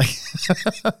go. Like,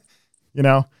 you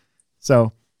know,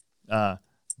 so,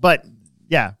 but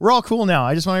yeah, we're all cool now.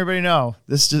 I just want everybody to know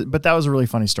but that was a really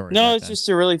funny story. No, it's just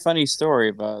a really funny story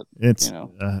about, it's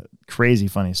a crazy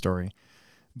funny story,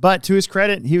 but to his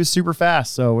credit, he was super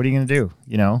fast. So what are you going to do?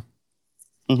 You know,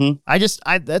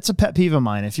 that's a pet peeve of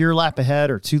mine. If you're a lap ahead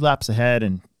or 2 laps ahead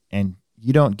and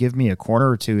you don't give me a corner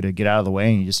or two to get out of the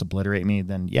way and you just obliterate me,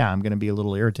 then yeah, I'm going to be a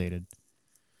little irritated.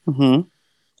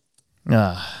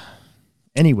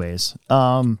 Anyways,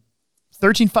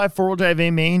 13.5 four-wheel drive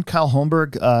A main. Kyle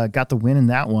Holmberg got the win in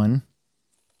that one.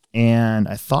 And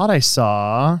I thought I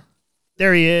saw,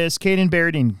 there he is, Caden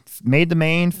Barradine made the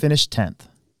main, finished 10th.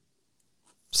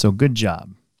 So good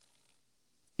job.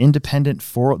 They had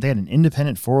an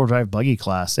independent four-wheel drive buggy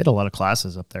class. They had a lot of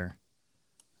classes up there.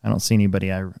 I don't see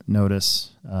anybody I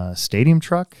notice. Stadium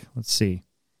truck. Let's see.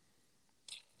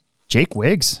 Jake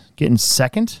Wiggs getting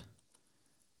second.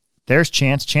 There's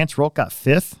Chance. Chance Rolk got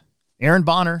 5th. Aaron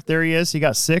Bonner, there he is. He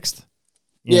got 6th.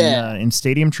 In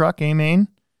Stadium truck, A main.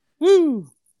 Woo!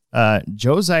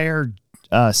 Joe Zaire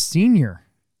Senior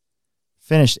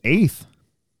finished 8th.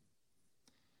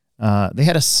 They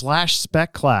had a slash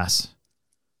spec class.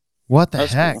 What the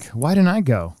That's heck? cool. Why didn't I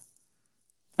go?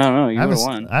 I don't know. You would have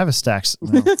won. I have a stack.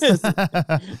 No.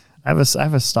 I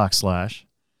have a stock slash.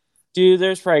 Dude,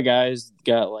 there's probably guys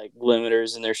got like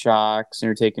limiters in their shocks and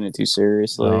are taking it too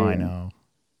seriously. Oh, I know.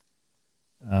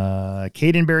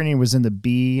 Caden Barradine was in the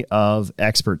B of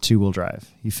expert 2-wheel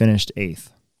drive. He finished 8th.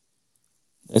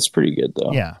 That's pretty good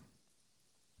though. Yeah.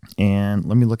 And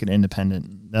let me look at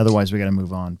independent. Otherwise, we got to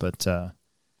move on. But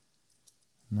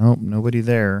nope, nobody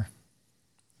there.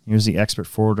 Here's the expert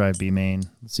 4-wheel drive B main.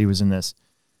 Let's see who's in this.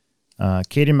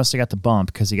 Caden must have got the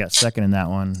bump because he got second in that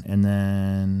one. And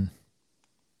then,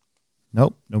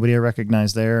 nope, nobody I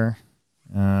recognize there.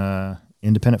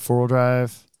 Independent 4-wheel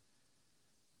drive.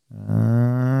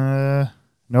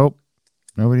 Nope,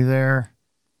 nobody there.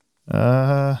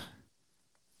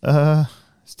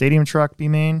 Stadium truck B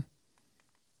main.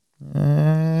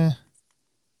 Nope,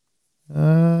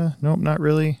 not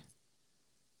really.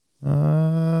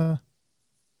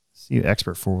 See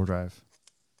expert 4-wheel drive.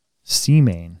 C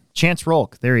main. Chance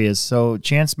Rolk, there he is. So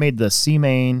Chance made the C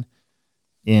main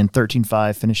in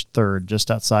 13.5, finished 3rd,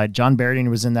 just outside. John Barradine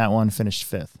was in that one,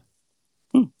 finished 5th.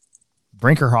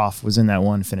 Brinkerhoff was in that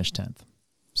one, finished 10th.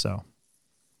 So,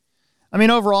 I mean,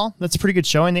 overall, that's a pretty good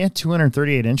showing. They had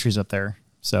 238 entries up there.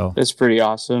 So That's pretty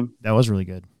awesome. that was really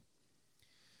good.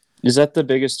 Is that the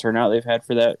biggest turnout they've had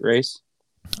for that race?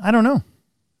 I don't know.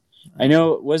 I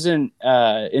know it wasn't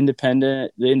the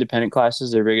independent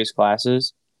classes, their biggest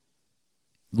classes.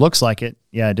 Looks like it.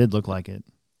 Yeah, it did look like it.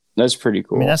 That's pretty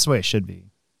cool. I mean, that's the way it should be.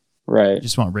 right. You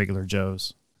just want regular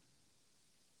Joes.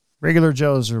 Regular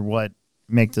Joes are what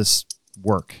make this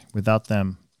work. Without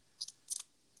them,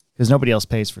 because nobody else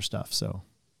pays for stuff. So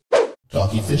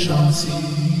Talkie Fish on the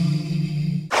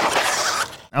Sea.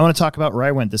 I want to talk about where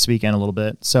I went this weekend a little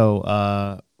bit.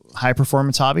 So, High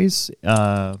Performance Hobbies,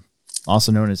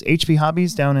 also known as HP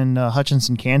Hobbies, down in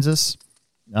Hutchinson, Kansas.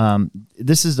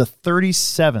 This is the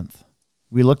 37th.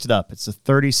 We looked it up. It's the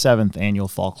 37th annual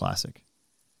Fall Classic.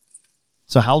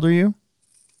 So how old are you?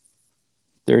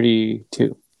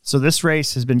 32. So this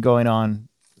race has been going on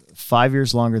 5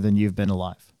 years longer than you've been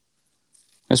alive.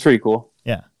 That's pretty cool.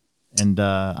 Yeah. And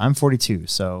I'm 42,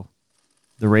 so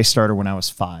the race started when I was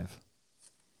 5.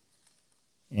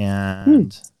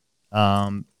 And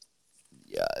the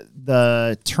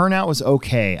turnout was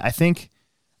okay. I think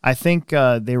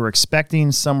they were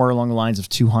expecting somewhere along the lines of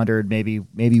 200, maybe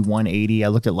 180. I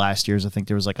looked at last year's. I think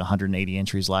there was like 180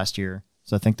 entries last year.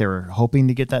 So I think they were hoping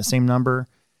to get that same number.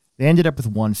 They ended up with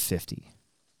 150.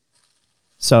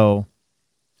 So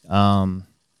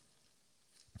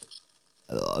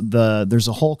there's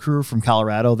a whole crew from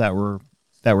Colorado that were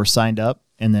signed up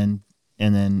and then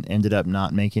ended up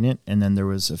not making it. And then there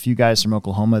was a few guys from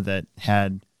Oklahoma that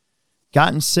had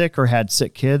gotten sick or had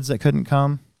sick kids that couldn't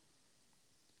come.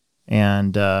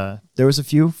 And there was a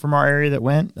few from our area that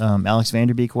went. Alex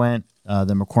Vanderbeek went.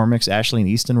 The McCormicks, Ashley and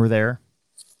Easton were there.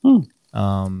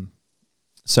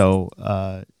 So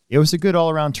it was a good all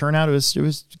around turnout. It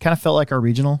was kind of felt like our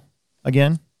regional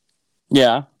again.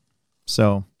 Yeah.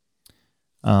 So,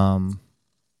 but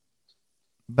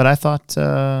I thought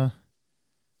it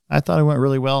went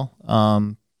really well.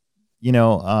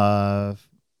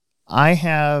 I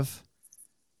have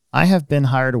been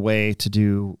hired away to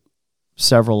do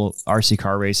several RC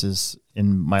car races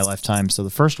in my lifetime. So the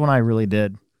first one I really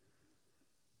did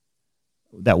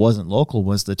that wasn't local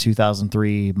was the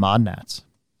 2003 Mod Nats.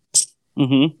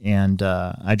 Mm-hmm. And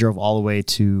I drove all the way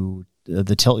to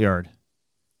the Tilt Yard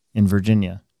in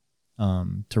Virginia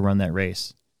to run that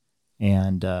race.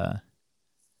 And I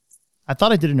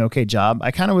thought I did an okay job.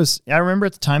 I remember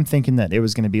at the time thinking that it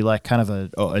was going to be like kind of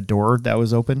a door that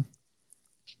was open,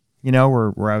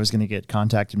 where I was going to get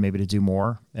contacted maybe to do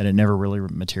more, and it never really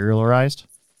materialized.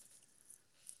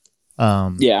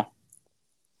 Yeah.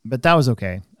 But that was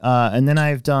okay. And then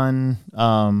I've done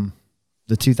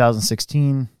the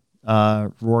 2016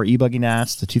 Roar E-Buggy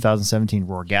Nats, the 2017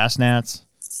 Roar Gas Nats.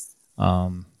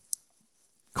 Of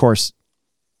course,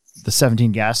 the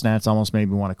 17 Gas Nats almost made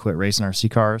me want to quit racing RC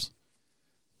cars.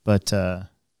 But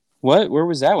where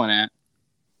was that one at?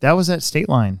 That was at State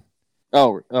Line.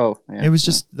 Oh, yeah. It was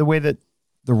just the way that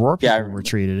the Roar people were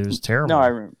treated. It was terrible. No, I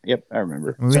remember. Yep, I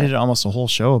remember. We did almost a whole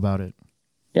show about it.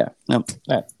 Yeah. No,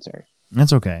 sorry.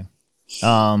 That's okay.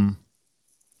 So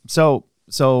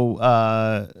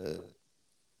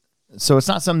it's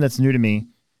not something that's new to me,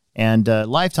 and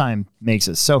Lifetime makes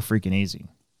it so freaking easy.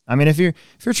 I mean, if your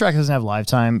track doesn't have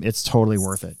Lifetime, it's totally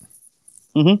worth it.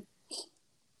 Mm-hmm.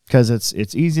 Because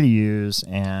it's easy to use,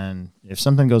 and if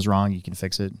something goes wrong, you can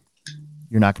fix it.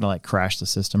 You're not going to like crash the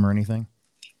system or anything.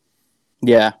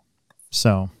 Yeah.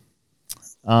 So,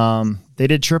 they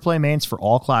did AAA mains for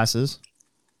all classes.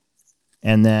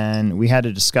 And then we had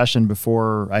a discussion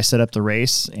before I set up the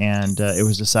race, and it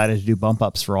was decided to do bump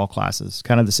ups for all classes,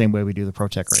 kind of the same way we do the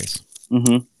ProTech race.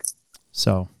 Mm-hmm.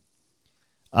 So,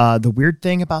 the weird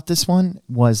thing about this one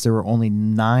was there were only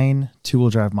 9 two-wheel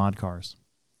drive mod cars.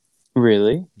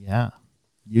 Really? Yeah.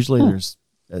 Usually there's,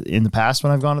 in the past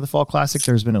when I've gone to the Fall Classic,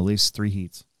 there's been at least 3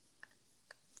 heats.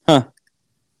 Huh.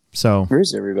 So.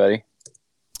 Where's everybody?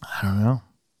 I don't know.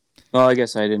 Well, I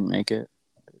guess I didn't make it.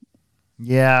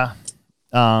 Yeah.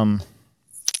 They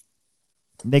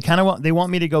kind of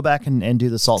want me to go back and do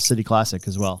the Salt City Classic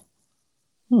as well.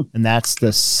 And that's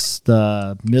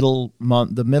the middle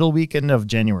weekend of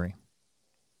January.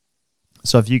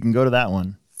 So if you can go to that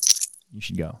one, you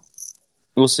should go.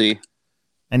 We'll see.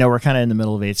 I know we're kind of in the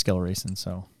middle of 8-scale racing,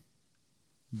 so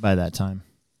by that time.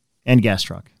 And gas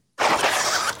truck.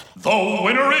 The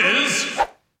winner is...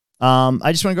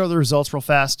 I just want to go over the results real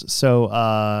fast. So,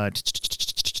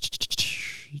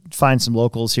 find some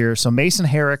locals here. So Mason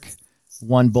Herrick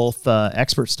won both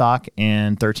expert stock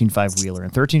and 13.5 wheeler.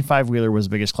 And 13.5 wheeler was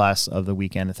the biggest class of the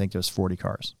weekend. I think there was 40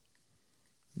 cars.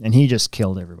 And he just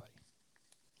killed everybody.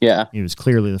 Yeah. He was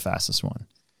clearly the fastest one.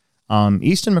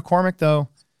 Easton McCormick, though,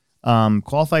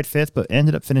 qualified 5th, but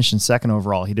ended up finishing 2nd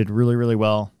overall. He did really, really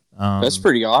well. That's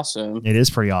pretty awesome. It is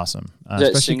pretty awesome.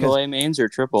 Is that single A mains or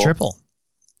triple? Triple.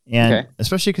 And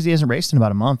especially because he hasn't raced in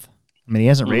about a month. I mean, he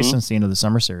hasn't raced since the end of the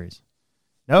summer series.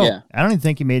 No, I don't even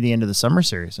think he made the end of the summer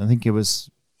series. I think it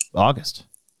was August.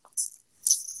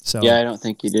 So yeah, I don't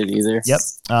think he did either. Yep.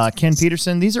 Ken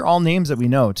Peterson. These are all names that we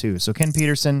know, too. So Ken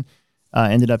Peterson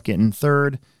ended up getting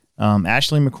 3rd.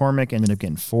 Ashley McCormick ended up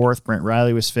getting 4th. Brent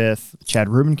Riley was 5th. Chad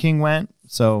Rubenking went.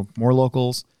 so more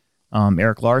locals.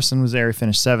 Eric Larson was there. He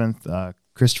finished 7th.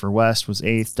 Christopher West was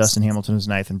 8th. Dustin Hamilton was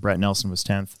 9th, and Brett Nelson was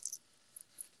 10th.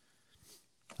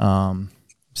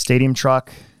 Stadium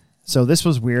truck. So this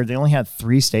was weird. They only had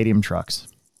 3 stadium trucks.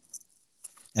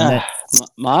 And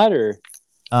mod or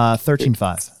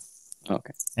 13.5.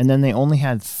 okay. And then they only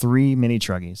had 3 mini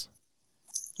truggies.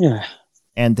 Yeah.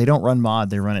 And they don't run mod.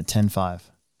 They run at 10.5.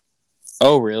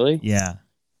 Oh, really? Yeah.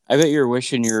 I bet you're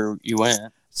wishing you went.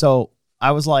 So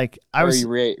I was like,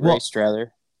 Raced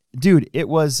rather. Dude, it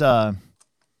wasn't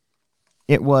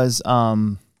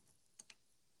on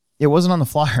the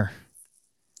flyer.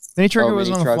 Mini trugger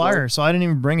wasn't on the flyer, so I didn't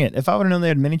even bring it. If I would have known they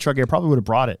had mini trugger, I probably would have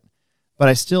brought it. But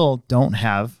I still don't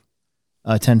have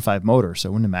a 10.5 motor, so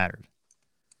it wouldn't have mattered.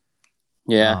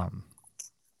 Yeah.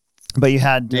 But you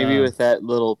had maybe with that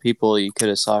little people, you could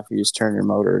have saw if you just turn your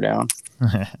motor down.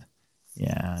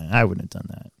 Yeah, I wouldn't have done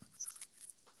that.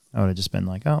 I would have just been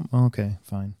like, oh, okay,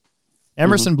 fine.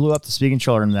 Emerson blew up the speed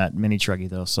controller in that mini truggy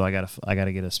though, so I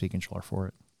gotta get a speed controller for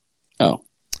it. Oh,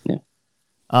 yeah.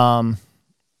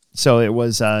 So it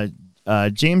was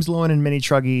James Lowen in mini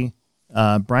truggy,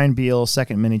 Brian Beal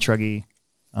second mini truggy.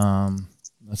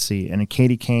 Let's see, and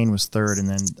Katie Kane was third, and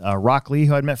then Rock Lee,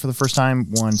 who I'd met for the first time,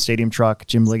 won stadium truck.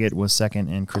 Jim Liggett was second,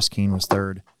 and Chris Keene was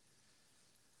third.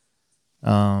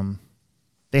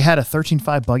 They had a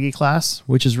 13.5 buggy class,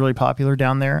 which is really popular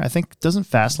down there. I think, doesn't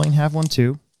Fastlane have one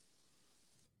too?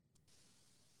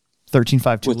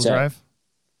 13.5 two-wheel drive?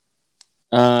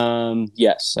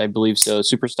 Yes, I believe so.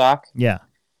 Super stock? Yeah.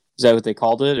 Is that what they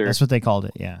called it? Or that's what they called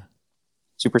it, yeah.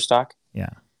 Super stock? Yeah.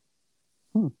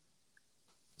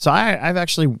 So I've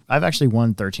actually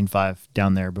won 13.5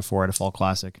 down there before at a fall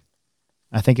classic.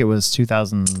 I think it was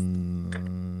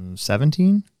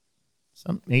 2017,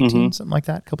 18, something like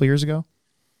that, a couple years ago.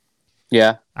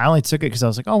 Yeah. I only took it because I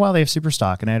was like, oh, wow, they have super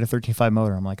stock. And I had a 13.5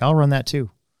 motor. I'm like, I'll run that too.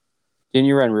 Didn't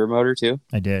you run rear motor too?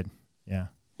 I did. Yeah.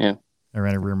 Yeah. I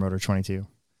ran a rear motor 22.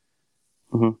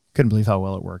 Mm-hmm. Couldn't believe how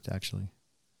well it worked, actually.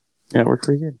 Yeah, it worked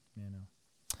pretty good.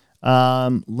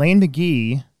 Lane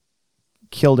McGee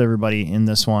killed everybody in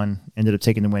this one, ended up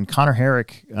taking the win. Connor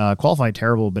Herrick qualified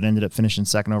terrible, but ended up finishing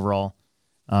second overall.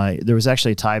 There was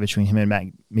actually a tie between him and Matt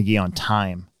McGee on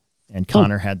time, and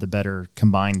Connor had the better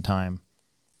combined time.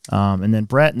 And then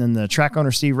Brett, and then the track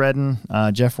owner, Steve Redden,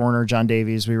 Jeff Warner, John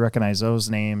Davies. We recognize those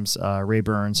names. Ray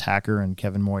Burns, Hacker, and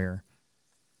Kevin Moyer.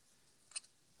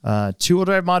 Two-wheel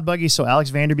drive mod buggy. So Alex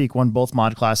Vanderbeek won both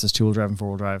mod classes, two-wheel drive and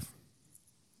four-wheel drive.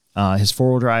 His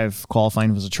four-wheel drive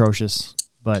qualifying was atrocious,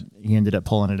 but he ended up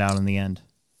pulling it out in the end.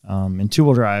 In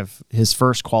two-wheel drive, his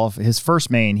first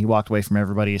main, he walked away from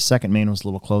everybody. His second main was a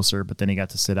little closer, but then he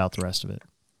got to sit out the rest of it.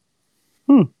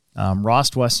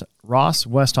 Ross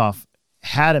Westhoff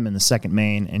had him in the second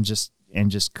main and just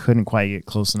couldn't quite get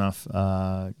close enough.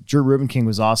 Drew Rubenking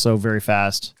was also very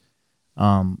fast.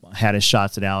 Had his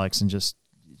shots at Alex, and just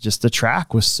the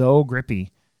track was so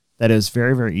grippy that it was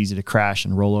very, very easy to crash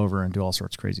and roll over and do all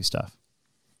sorts of crazy stuff.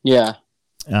 Yeah.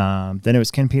 Then it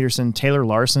was Ken Peterson, Taylor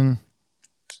Larson.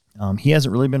 He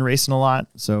hasn't really been racing a lot,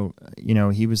 so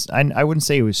he was. I wouldn't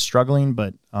say he was struggling,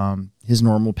 but his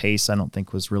normal pace I don't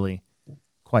think was really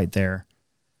quite there.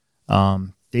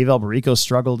 Dave Alberico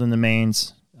struggled in the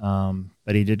mains,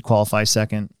 but he did qualify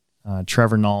second.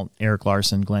 Trevor Nault, Eric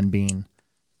Larson, Glenn Bean.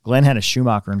 Glenn had a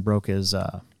Schumacher and broke his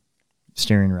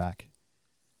steering rack.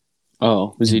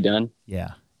 Oh, was he done?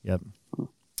 Yeah. Yep.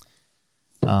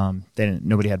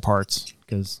 Nobody had parts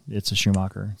because it's a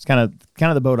Schumacher. It's kind of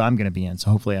the boat I'm going to be in,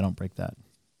 so hopefully I don't break that.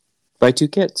 Buy 2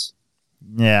 kits.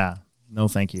 Yeah. No,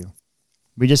 thank you.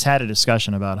 We just had a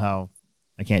discussion about how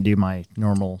I can't do my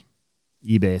normal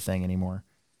eBay thing anymore.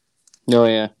 Oh,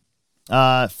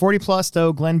 yeah. 40 plus,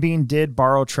 though, Glenn Bean did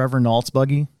borrow Trevor Nault's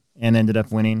buggy and ended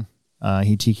up winning.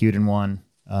 He TQ'd and won.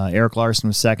 Eric Larson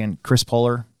was second. Chris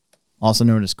Poehler, also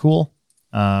known as Cool,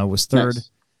 was third. Nice.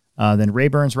 Then Ray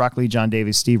Burns, Rock Lee, John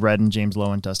Davies, Steve Redden, James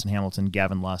Lowen, Dustin Hamilton,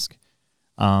 Gavin Lusk.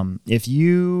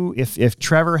 If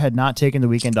Trevor had not taken the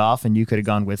weekend off and you could have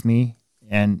gone with me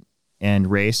and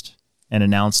raced and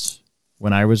announced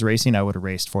when I was racing, I would have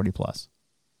raced 40 plus.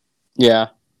 Yeah.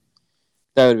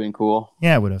 That would have been cool.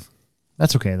 Yeah, it would have.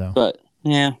 That's okay though. But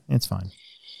yeah, it's fine.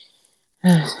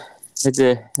 had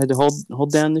to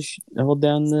hold down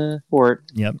the fort.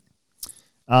 Yep.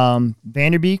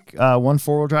 Vanderbeek won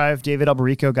four-wheel drive. David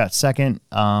Alberico got second.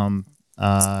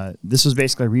 This was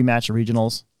basically a rematch of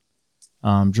regionals.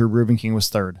 Drew Rubenking was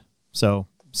third. So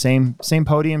same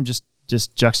podium, just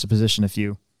juxtaposition a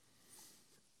few.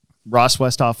 Ross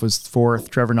Westhoff was fourth.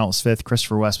 Trevor Nault was fifth.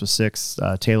 Christopher West was sixth.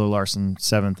 Taylor Larson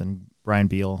seventh, and Brian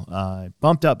Beal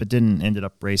bumped up but ended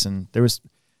up racing. There was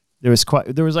There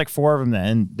was like 4 of them then,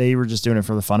 and they were just doing it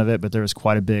for the fun of it, but there was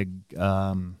quite a big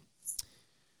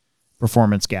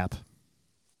performance gap.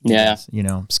 Yeah.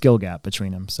 Skill gap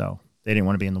between them. So they didn't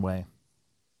want to be in the way.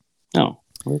 No,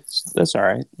 that's all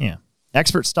right. Yeah.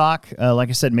 Expert stock, like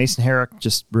I said, Mason Herrick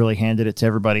just really handed it to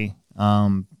everybody.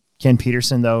 Ken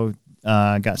Peterson, though,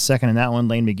 got second in that one.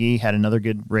 Lane McGee had another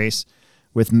good race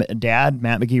with Dad,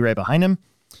 Matt McGee, right behind him.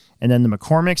 And then the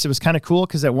McCormicks, it was kind of cool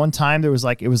because at one time it was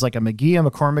like a McGee, a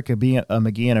McCormick, a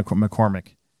McGee, and a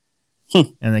McCormick.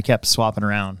 And they kept swapping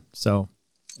around. So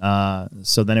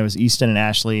then it was Easton and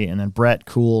Ashley, and then Brett,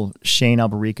 Cool, Shane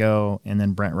Alberico, and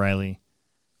then Brent Riley.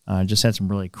 Just had some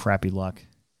really crappy luck.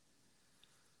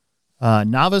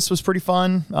 Novice was pretty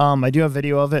fun. I do have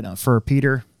video of it for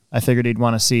Peter. I figured he'd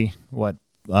want to see what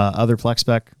other Plex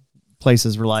Spec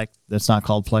places were like. That's not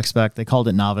called Plex Spec. They called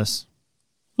it Novice.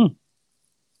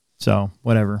 So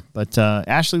whatever. But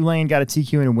Ashley Lane got a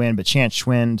TQ and a win, but Chance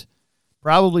Schwind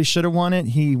probably should have won it.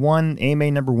 He won AMA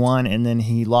number 1, and then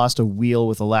he lost a wheel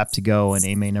with a lap to go in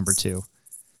AMA number 2.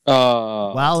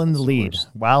 While in the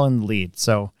lead.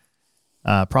 So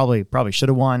probably should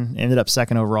have won. Ended up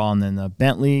second overall, and then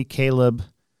Bentley, Caleb,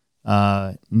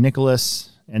 Nicholas,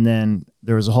 and then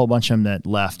there was a whole bunch of them that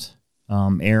left.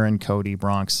 Aaron, Cody,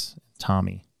 Bronx,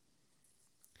 Tommy.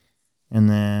 And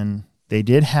then they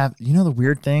did have, the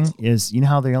weird thing is,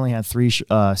 how they only had 3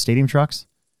 stadium trucks?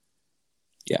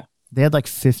 Yeah. They had like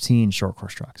 15 short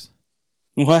course trucks.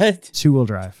 What? 2-wheel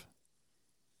drive.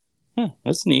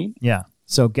 That's neat. Yeah.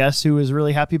 So guess who was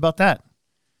really happy about that?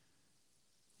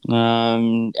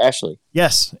 Ashley.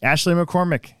 Yes. Ashley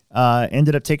McCormick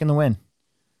ended up taking the win.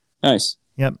 Nice.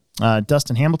 Yep.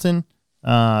 Dustin Hamilton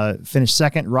finished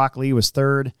second. Rock Lee was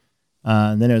third.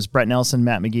 Then it was Brett Nelson,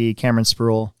 Matt McGee, Cameron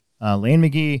Spruill, Lane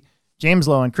McGee, James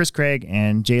Lowen, Chris Craig,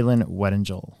 and Jalen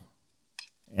Weddingel.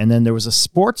 And then there was a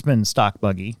Sportsman stock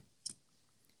buggy.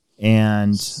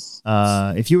 And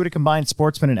if you would have combined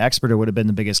Sportsman and Expert, it would have been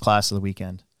the biggest class of the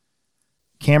weekend.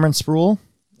 Cameron Spruill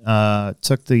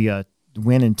took the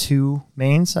win in 2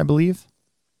 mains, I believe.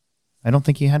 I don't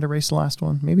think he had to race the last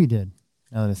one. Maybe he did,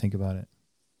 now that I think about it.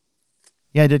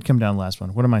 Yeah, I did come down the last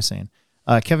one. What am I saying?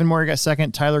 Kevin Moore got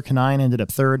second. Tyler Canine ended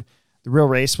up third. The real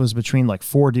race was between like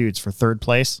 4 dudes for third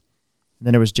place. And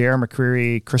then it was Jared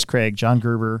McCreary, Chris Craig, John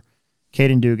Gerber,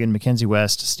 Caden Dugan, Mackenzie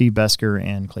West, Steve Besker,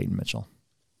 and Clayton Mitchell.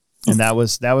 And that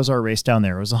was our race down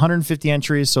there. It was 150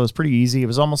 entries, so it was pretty easy. It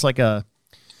was almost like a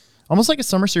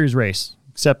Summer Series race,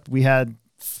 except we had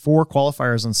 4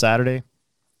 qualifiers on Saturday.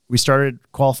 We started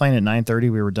qualifying at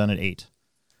 9:30. We were done at 8.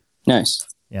 Nice.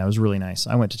 Yeah, it was really nice.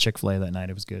 I went to Chick-fil-A that night.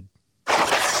 It was good.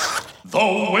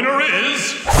 The winner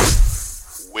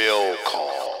is Will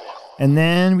Call. And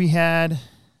then we had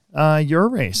your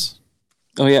race.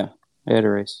 Oh, yeah. I had a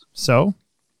race. So,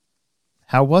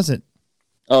 how was it?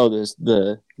 Oh,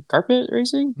 the carpet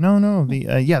racing? No.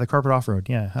 The carpet off-road.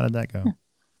 Yeah, how did that go?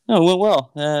 Oh, it went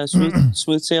well.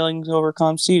 Smooth sailing over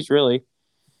calm seas, really.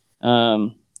 I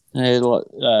had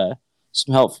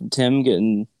some help from Tim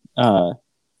getting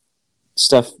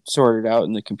stuff sorted out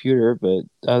in the computer, but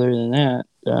other than that,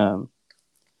 I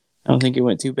don't think it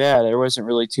went too bad. There wasn't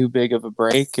really too big of a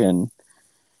break and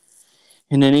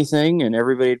anything, and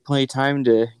everybody had plenty of time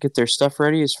to get their stuff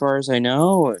ready as far as I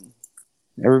know, and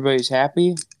everybody's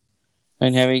happy. I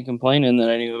didn't have any complaining that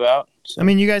I knew about. So I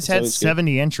mean, you guys had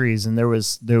 70 entries, and there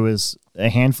was a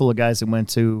handful of guys that went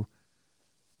to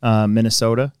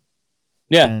Minnesota.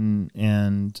 Yeah.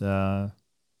 And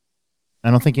I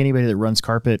don't think anybody that runs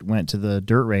carpet went to the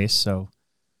dirt race, so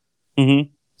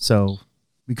so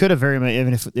we could have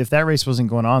even if that race wasn't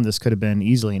going on, this could have been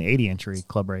easily an 80 entry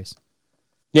club race.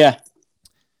 Yeah.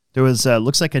 There was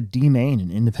looks like a D main,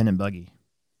 an independent buggy.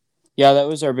 Yeah, that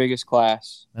was our biggest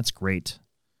class. That's great.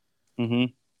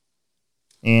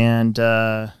 And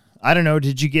I don't know,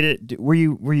 did you get it? Were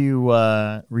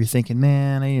you thinking,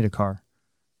 man, I need a car?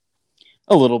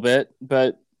 A little bit,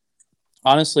 but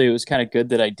honestly, it was kind of good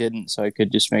that I didn't, so I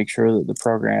could just make sure that the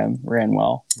program ran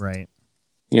well. Right.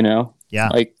 Yeah.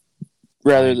 Like,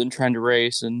 rather than trying to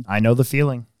race. And I know the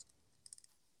feeling.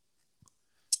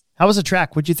 How was the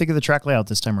track? What'd you think of the track layout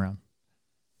this time around?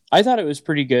 I thought it was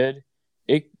pretty good.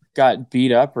 It got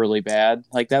beat up really bad.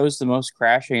 Like, that was the most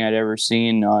crashing I'd ever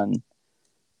seen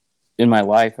in my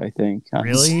life, I think.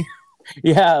 Really?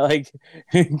 Yeah, like,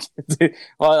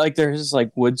 well, like there's just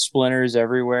like wood splinters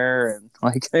everywhere, and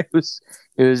like it was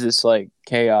just like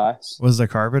chaos. Was the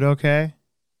carpet okay?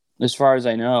 As far as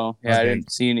I know, yeah, okay. I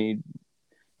didn't see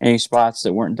any spots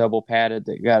that weren't double padded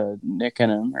that got a nick in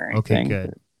them or anything. Okay,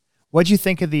 good. What'd you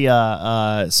think of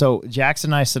the? So Jackson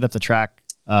and I set up the track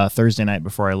Thursday night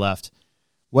before I left.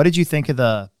 What did you think of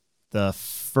the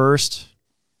first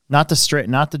Not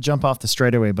to jump off the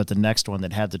straightaway, but the next one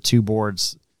that had the two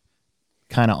boards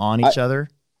kind of on each other.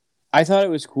 I thought it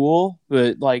was cool,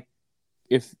 but like,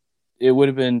 if it would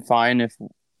have been fine if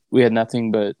we had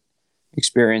nothing but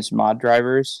experienced mod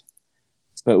drivers,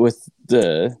 but with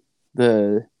the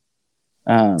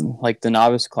like the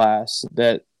novice class,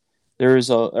 that there is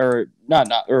or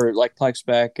like Plex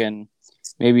Spec and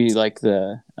maybe like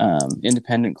the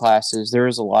independent classes, there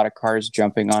was a lot of cars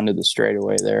jumping onto the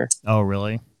straightaway there. Oh,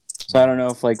 really? So I don't know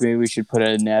if like maybe we should put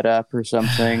a net up or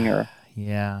something, or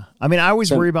yeah. I mean, I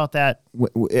always worry about that.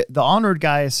 The on-road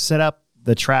guys set up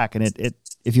the track, and it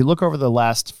if you look over the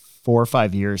last 4 or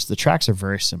 5 years, the tracks are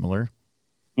very similar.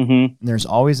 Mm-hmm. And there's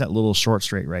always that little short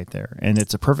straight right there, and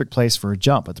it's a perfect place for a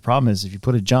jump. But the problem is, if you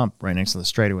put a jump right next to the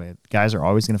straightaway, guys are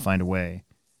always going to find a way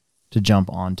to jump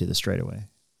onto the straightaway.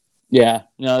 Yeah,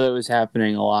 no, that was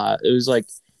happening a lot. It was like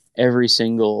every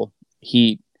single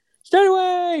heat,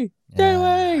 straightaway.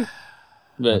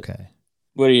 But okay,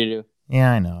 what do you do?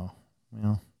 Yeah, I know.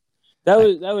 Well, that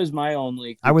was my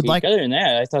only critique. I would like. Other than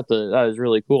that, I thought that was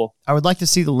really cool. I would like to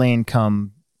see the lane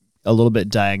come a little bit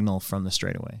diagonal from the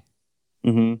straightaway.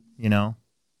 Mm-hmm. You know,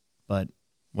 but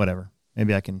whatever.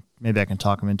 Maybe I can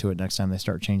talk them into it next time they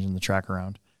start changing the track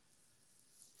around.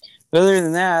 Other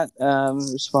than that, it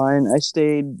was fine. I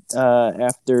stayed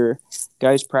after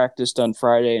guys practiced on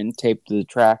Friday and taped the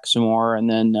track some more, and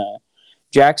then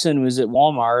Jackson was at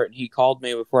Walmart. He called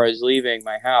me before I was leaving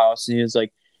my house, and he was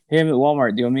like, "Hey, I'm at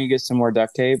Walmart. Do you want me to get some more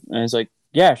duct tape?" And I was like,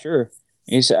 "Yeah, sure."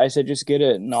 And I said, "Just get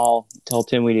it, and I'll tell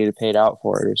Tim we need to pay it out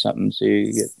for it or something, so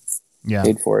you get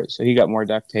paid for it." So he got more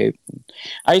duct tape.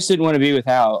 I just didn't want to be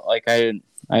without. Like I didn't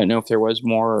know if there was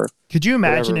more. Could you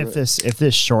imagine whatever, if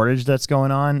this shortage that's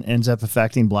going on ends up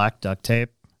affecting black duct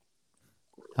tape?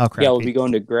 How crappy? Yeah, we'll be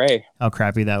going to gray. How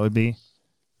crappy that would be.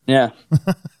 Yeah.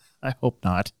 I hope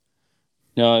not.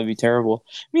 No, it'd be terrible.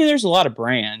 I mean, there's a lot of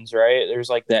brands, right? There's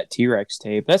like that T-Rex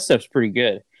tape. That stuff's pretty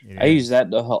good. I use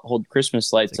that to hold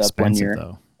Christmas lights up one year.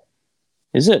 Though.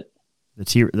 Is it?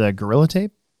 The Gorilla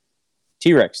tape?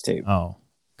 T-Rex tape. Oh.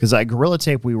 Because that Gorilla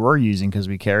tape we were using because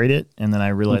we carried it, and then I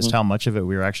realized how much of it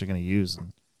we were actually going to use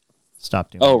and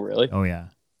stopped doing it. Oh, really? Oh, yeah.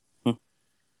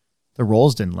 The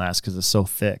rolls didn't last because it's so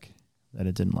thick that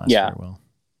it didn't last very well.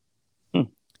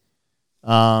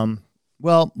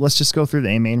 Well, let's just go through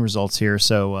the main results here.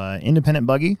 So, independent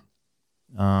buggy,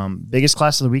 biggest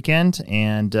class of the weekend,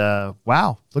 and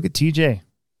wow, look at TJ,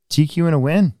 TQ in a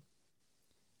win.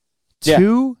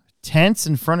 2 tenths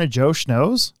in front of Joe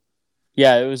Schnoes.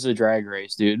 Yeah, it was a drag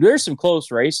race, dude. There's some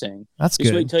close racing. That's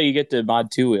Just good. wait till you get the Mod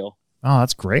 2 wheel. Oh,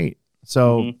 that's great.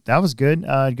 So that was good.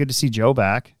 Good to see Joe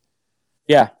back.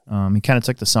 Yeah. He kind of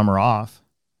took the summer off.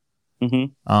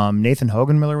 Mm-hmm. Nathan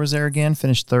Hogenmiller was there again,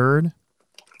 finished third.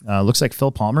 Looks like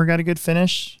Phil Palmer got a good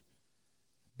finish.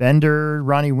 Bender,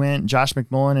 Ronnie Wint, Josh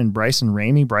McMullen, and Bryson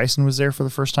Ramey. Bryson was there for the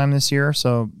first time this year,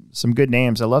 so some good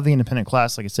names. I love the independent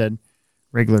class, like I said,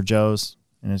 regular Joes,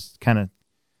 and it's kind of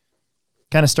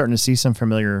starting to see some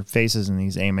familiar faces in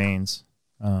these A mains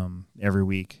every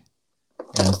week.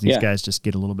 As these guys just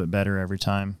get a little bit better every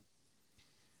time.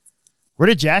 Where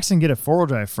did Jackson get a 4-wheel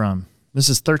drive from? This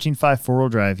is 13.5 4-wheel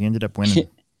drive. He ended up winning.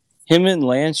 Him and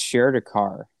Lance shared a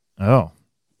car. Oh.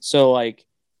 So like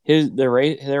their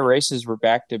races were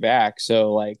back to back.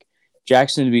 So like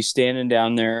Jackson would be standing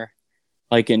down there,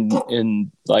 like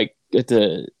in like at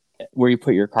the where you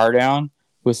put your car down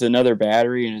with another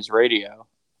battery in his radio,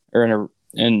 or I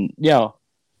don't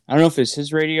know if it's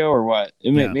his radio or what.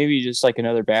 Maybe just like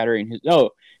another battery in his.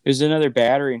 No, it was another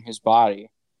battery in his body.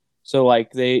 So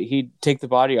like he'd take the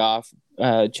body off,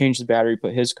 change the battery,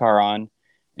 put his car on,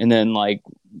 and then like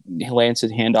Lance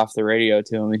would hand off the radio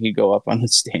to him, and he'd go up on the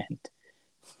stand.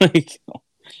 Like,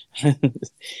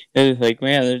 it's like,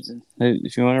 man,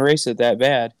 if you want to race it that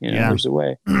bad, there's a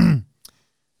way.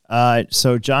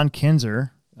 So John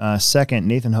Kinzer, second,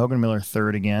 Nathan Hogenmiller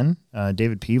third again,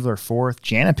 David Peevler fourth,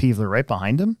 Jana Peevler right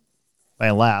behind him by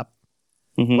a lap.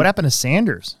 Mm-hmm. What happened to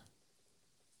Sanders?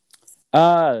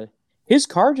 His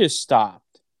car just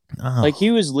stopped. Oh. Like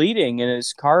he was leading, and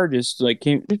his car just like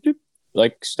came,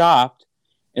 like stopped.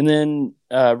 And then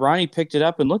Ronnie picked it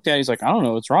up and looked at it. He's like, I don't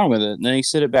know what's wrong with it. And then he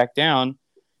set it back down,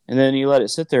 and then he let it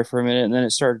sit there for a minute, and then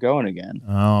it started going again.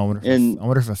 Oh, I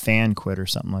wonder if a fan quit or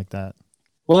something like that.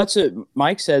 Well, that's what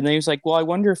Mike said. And then he was like, well, I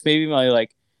wonder if maybe my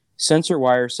like sensor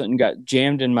wire or something got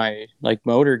jammed in my like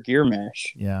motor gear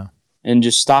mesh. Yeah. And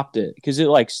just stopped it because it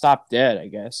like stopped dead, I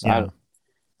guess. Yeah.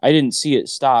 I didn't see it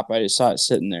stop. I just saw it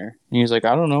sitting there. And he was like,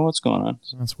 I don't know what's going on.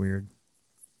 That's weird.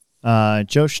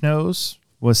 Joe Schnoes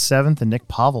was seventh, and Nick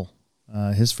Pavel,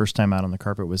 his first time out on the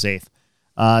carpet, was eighth.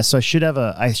 So I should have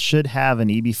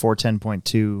an EB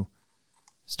 410.2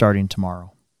 starting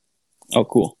tomorrow. Oh,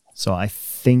 cool. So I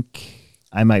think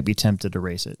I might be tempted to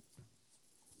race it.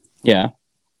 Yeah.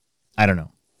 I don't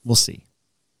know. We'll see.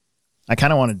 I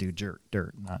kind of want to do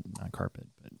dirt, not carpet.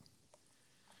 But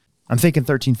I'm thinking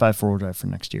 13.5 4-wheel drive for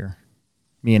next year.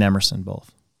 Me and Emerson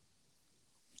both.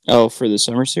 Oh, for the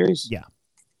summer series? Yeah.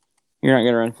 You're not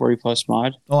going to run 40 plus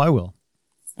mod? Oh, I will.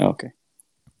 Oh, okay.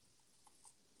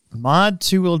 Mod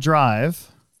 2-wheel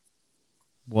drive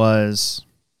was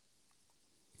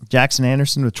Jackson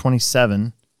Anderson with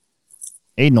 27.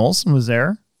 Aiden Olson was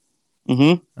there.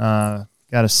 Mm-hmm.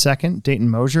 Got a second. Dayton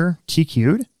Mosier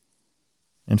TQ'd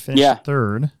and finished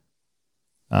third.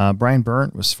 Brian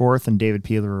Burnt was fourth, and David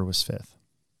Peeler was fifth.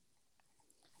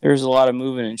 There's a lot of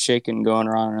moving and shaking going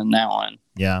on in that one.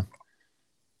 Yeah.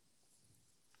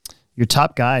 Your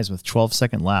top guys with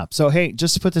 12-second laps. So, hey,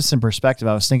 just to put this in perspective,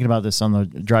 I was thinking about this on the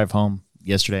drive home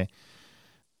yesterday.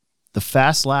 The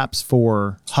fast laps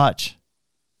for Hutch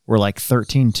were like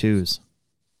 13 twos.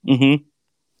 Mm-hmm.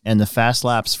 And the fast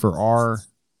laps for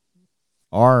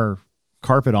our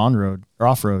carpet on-road or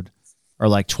off-road are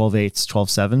like 12.8s,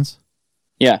 12.7s.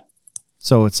 Yeah.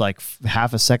 So it's like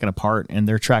half a second apart, and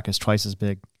their track is twice as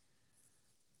big.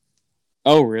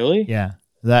 Oh, really? Yeah.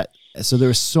 So there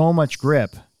was so much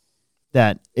grip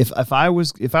that if I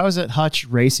was at Hutch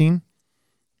racing,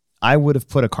 I would have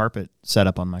put a carpet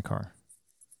setup on my car.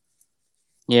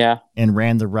 Yeah. And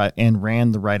ran the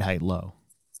ride height low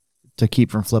to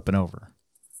keep from flipping over.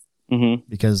 Mm-hmm.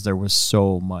 Because there was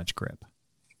so much grip.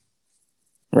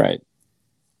 Right.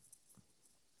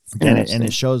 And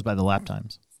it shows by the lap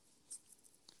times.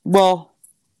 Well,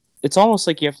 it's almost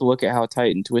like you have to look at how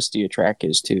tight and twisty a track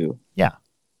is too. Yeah.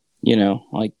 You know,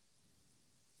 like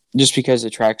just because the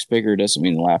track's bigger doesn't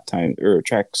mean the lap time, or a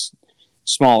track's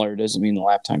smaller doesn't mean the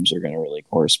lap times are going to really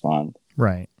correspond.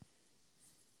 Right.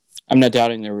 I'm not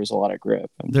doubting there was a lot of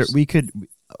grip. We could,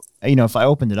 if I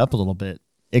opened it up a little bit,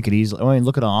 it could easily. I mean,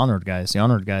 look at the on-road guys. The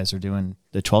on-road guys are doing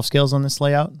the 12 scales on this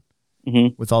layout.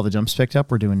 Mm-hmm. With all the jumps picked up,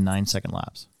 we're doing 9-second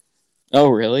laps. Oh,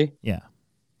 really? Yeah.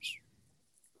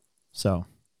 So,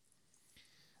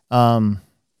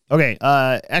 okay.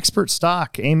 Expert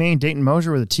stock. A-Main Dayton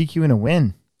Mosier with a TQ and a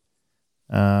win.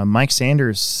 Mike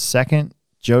Sanders second.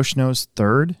 Joe Schnoes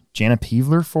third. Jana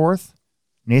Peevler fourth.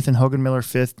 Nathan Hogan-Miller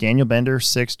fifth. Daniel Bender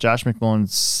sixth. Josh McMullen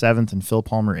seventh. And Phil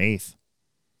Palmer eighth.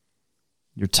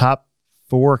 Your top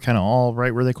four kind of all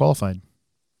right where they qualified.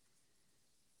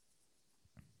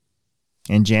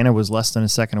 And Jana was less than a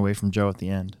second away from Joe at the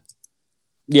end.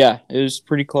 Yeah, it was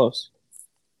pretty close.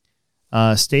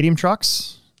 Stadium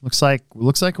trucks. Looks like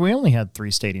we only had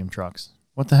 3 stadium trucks.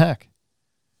 What the heck?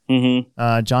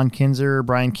 Mm-hmm. John Kinzer,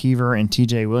 Brian Keever, and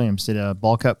TJ Williams. Did a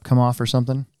ball cup come off or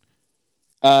something?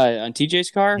 On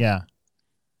TJ's car? Yeah.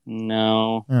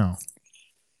 No. Oh.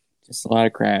 Just a lot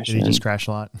of crashing. Did he just crash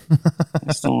a lot?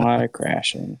 Just a lot of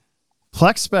crashing.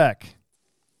 Plex Spec.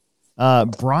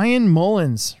 Brian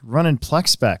Mullins running Plex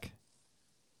Spec.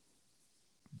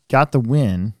 Got the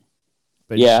win,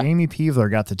 but Jamie Peevler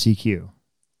got the TQ.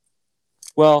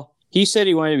 Well, he said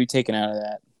he wanted to be taken out of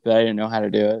that, but I didn't know how to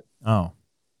do it. Oh.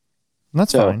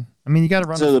 That's fine. I mean, you got to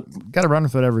run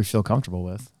with whatever you feel comfortable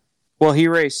with. Well, he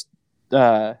raced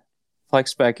Plex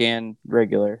Spec and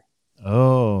regular.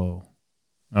 Oh,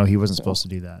 he wasn't supposed to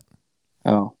do that.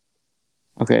 Oh.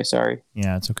 Okay, sorry.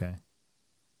 Yeah, it's okay.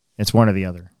 It's one or the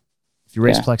other. If you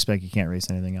race Plex Spec, you can't race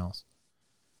anything else.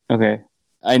 Okay.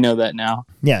 I know that now.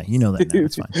 Yeah, you know that now.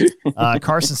 It's fine.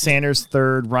 Carson Sanders,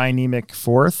 third. Ryan Nemick,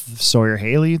 fourth. Sawyer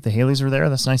Haley. The Haleys were there.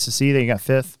 That's nice to see. They got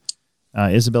fifth.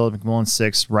 Isabella McMullen,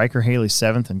 sixth. Riker Haley,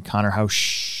 seventh. And Connor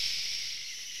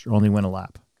House only went a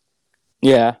lap.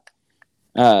 Yeah.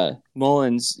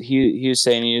 Mullins, he was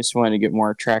saying he just wanted to get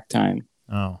more track time.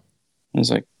 Oh. I was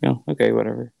like, oh, okay,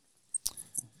 whatever.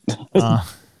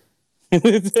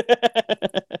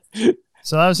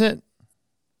 So that was it.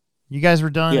 You guys were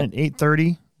done at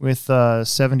 8:30 with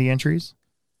 70 entries.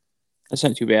 That's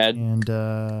not too bad. And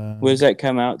what does that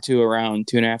come out to? Around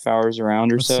 2.5 hours a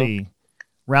round or so? Let's see.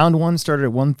 Round 1 started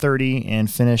at 1:30 and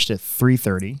finished at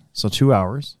 3:30, so 2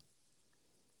 hours.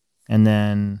 And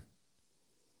then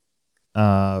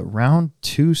round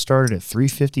 2 started at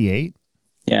 3:58.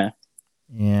 Yeah.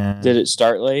 And did it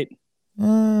start late?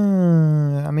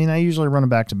 I mean, I usually run them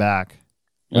back to back.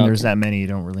 When there's that many, you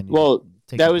don't really need to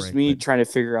take that a was break, me trying to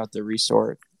figure out the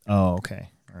resort. Oh, okay.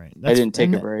 All right. I didn't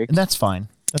take a break. And that's fine.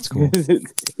 That's cool.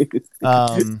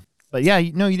 But yeah,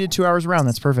 you did 2 hours around.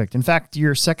 That's perfect. In fact,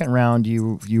 your second round,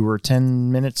 you were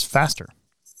 10 minutes faster.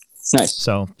 Nice.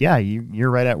 So yeah,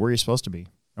 you're right at where you're supposed to be.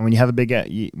 And when you have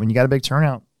when you got a big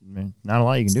turnout, not a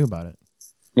lot you can do about it.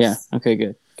 Yeah. Okay.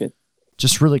 Good.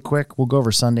 Just really quick, we'll go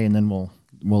over Sunday and then we'll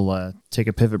we'll take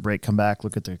a pivot break, come back,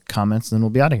 look at the comments, and then we'll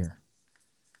be out of here.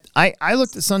 I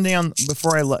looked at Sunday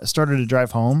before I started to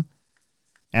drive home,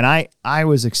 and I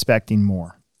was expecting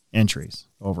more entries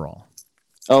overall.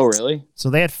 Oh, really? So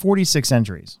they had 46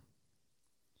 entries,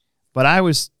 but I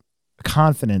was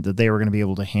confident that they were going to be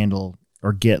able to handle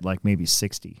or get like maybe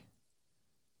 60.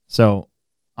 So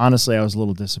honestly, I was a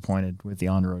little disappointed with the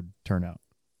on-road turnout.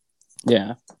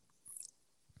 Yeah.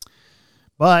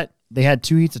 But they had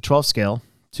 2 heats of 12 scale,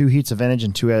 2 heats of vintage,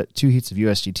 and two heats of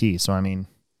USGT. So, I mean,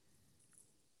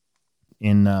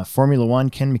 in Formula One,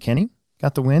 Ken McKinney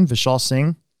got the win. Vishal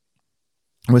Singh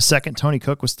was second. Tony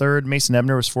Cook was third. Mason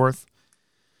Ebner was fourth.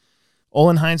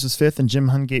 Olin Hines was fifth, and Jim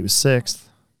Hungate was sixth.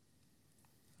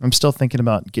 I'm still thinking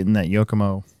about getting that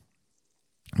Yokomo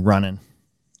running.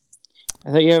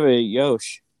 I thought you have a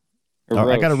Yosh.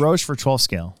 I got a Roche for 12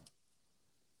 scale.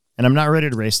 And I'm not ready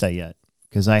to race that yet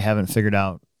because I haven't figured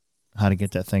out how to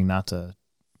get that thing not to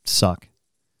suck.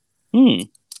 Maybe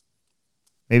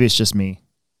it's just me.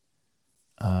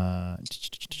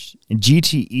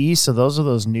 GTE, so those are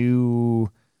those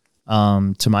new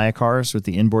Tamiya cars with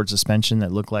the inboard suspension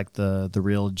that look like the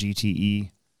real GTE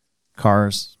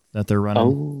cars that they're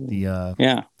running.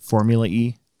 The Formula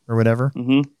E or whatever.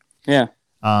 Mm-hmm. Yeah.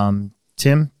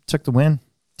 Tim took the win.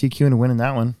 TQ in a win in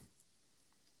that one.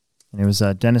 And it was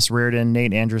Dennis Reardon,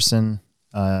 Nate Anderson,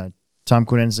 Tom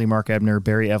Quinn-Ensley, Mark Ebner,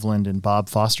 Barry Eveland, and Bob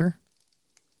Foster.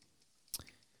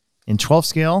 In 12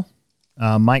 scale,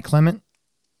 Mike Clement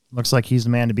looks like he's the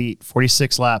man to beat.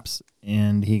 46 laps,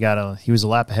 and he was a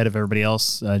lap ahead of everybody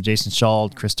else. Jason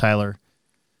Schald, Chris Tyler,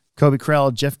 Kobe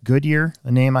Krell, Jeff Goodyear,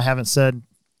 a name I haven't said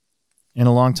in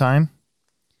a long time.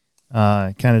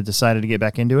 Kind of decided to get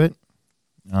back into it.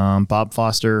 Bob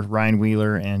Foster, Ryan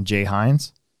Wheeler, and Jay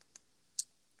Hines.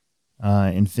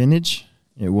 In vintage,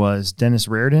 it was Dennis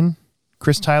Reardon,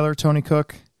 Chris Tyler, Tony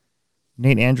Cook,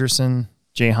 Nate Anderson,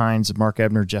 Jay Hines, Mark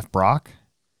Ebner, Jeff Brock.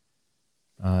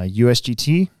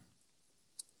 USGT,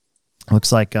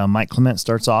 looks like Mike Clement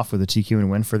starts off with a TQ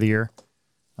and win for the year.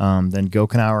 Then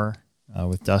Gokenauer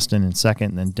with Dustin in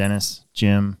second, and then Dennis,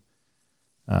 Jim,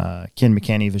 Ken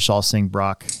McKinney, Vishal Singh,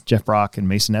 Brock, Jeff Brock, and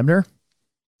Mason Ebner.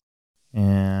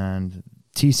 And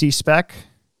TC Spec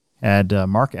had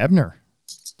Mark Ebner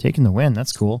taking the win.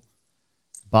 That's cool.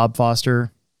 Bob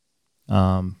Foster,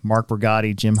 Mark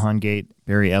Brigatti, Jim Hungate,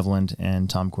 Barry Eveland, and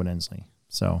Tom Quinn-Ensley.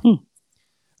 So,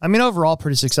 I mean, overall,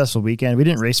 pretty successful weekend. We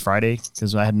didn't race Friday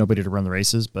because I had nobody to run the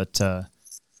races, but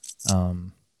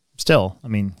still, I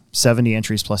mean, 70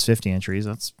 entries plus 50 entries.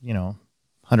 That's,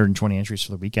 120 entries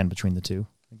for the weekend between the two.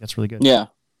 I think that's really good. Yeah.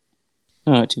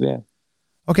 Oh, not too bad.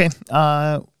 Okay.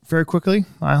 Very quickly,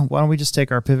 why don't we just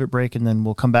take our pivot break and then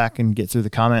we'll come back and get through the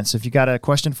comments. If you got a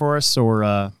question for us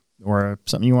or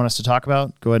something you want us to talk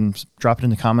about, go ahead and drop it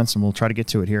in the comments and we'll try to get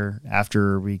to it here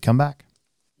after we come back.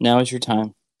 Now is your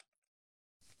time.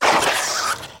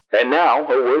 And now, a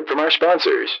word from our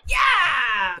sponsors.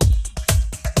 Yeah!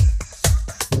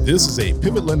 This is a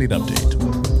Pivot Lending Update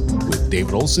with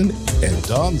David Olson and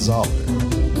Don Zoller.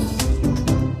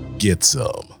 Get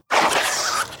some.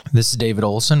 This is David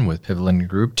Olson with Pivot Lending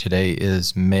Group. Today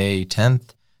is May 10th,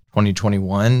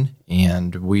 2021,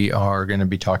 and we are going to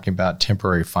be talking about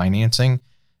temporary financing.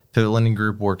 Pivot Lending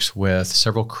Group works with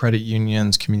several credit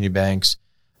unions, community banks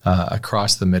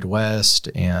across the Midwest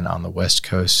and on the West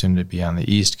Coast, soon to be on the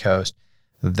East Coast,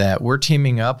 that we're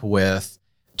teaming up with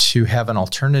to have an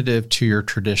alternative to your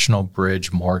traditional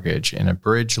bridge mortgage. In a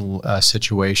bridge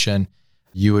situation,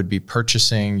 you would be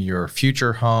purchasing your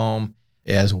future home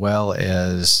as well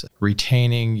as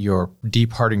retaining your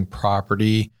departing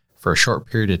property for a short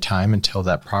period of time until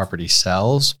that property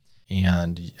sells.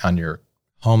 And on your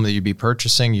home that you'd be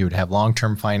purchasing, you would have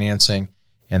long-term financing.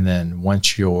 And then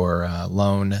once your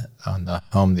loan on the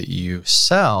home that you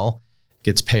sell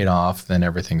gets paid off, then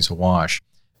everything's a wash.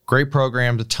 Great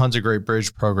programs, tons of great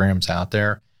bridge programs out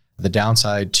there. The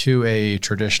downside to a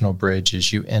traditional bridge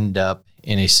is you end up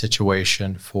in a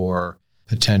situation for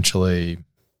potentially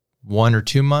 1 or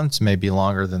 2 months, maybe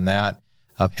longer than that,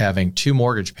 of having 2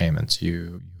 mortgage payments.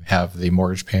 You have the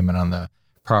mortgage payment on the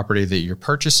property that you're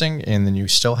purchasing, and then you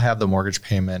still have the mortgage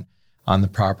payment on the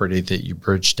property that you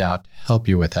bridged out to help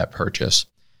you with that purchase.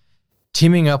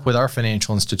 Teaming up with our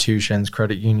financial institutions,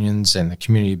 credit unions, and the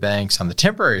community banks on the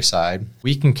temporary side,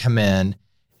 we can come in,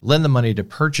 lend the money to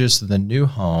purchase the new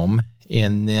home,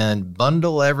 and then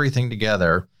bundle everything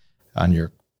together on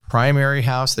your primary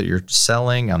house that you're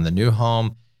selling, on the new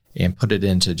home, and put it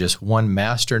into just one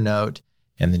master note.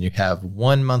 And then you have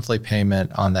one monthly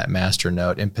payment on that master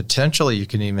note. And potentially you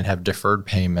can even have deferred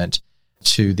payment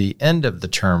to the end of the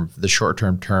term, the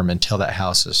short-term term, until that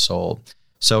house is sold.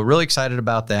 So really excited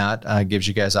about that. Gives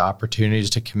you guys opportunities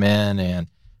to come in and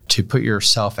to put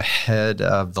yourself ahead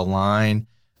of the line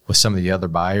with some of the other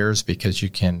buyers, because you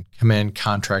can come in,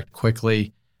 contract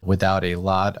quickly without a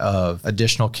lot of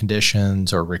additional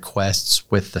conditions or requests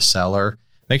with the seller.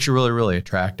 Makes you really, really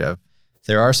attractive.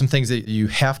 There are some things that you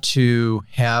have to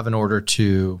have in order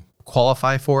to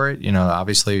qualify for it. You know,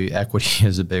 obviously equity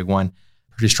is a big one,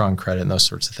 pretty strong credit and those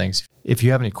sorts of things. If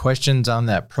you have any questions on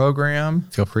that program,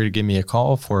 feel free to give me a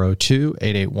call,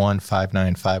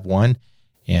 402-881-5951,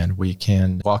 and we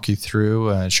can walk you through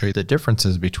and show you the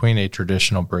differences between a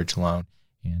traditional bridge loan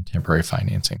and temporary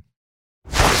financing.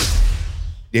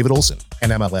 David Olson,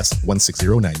 NMLS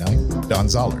 16099. Don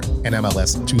Zoller,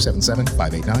 NMLS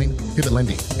 277589. Pivot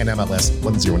Lending, NMLS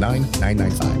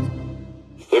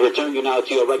 109995. We return you now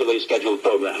to your regularly scheduled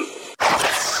program.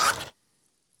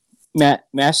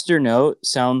 Master Note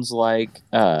sounds like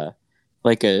a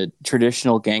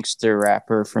traditional gangster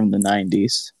rapper from the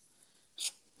 90s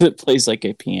that plays like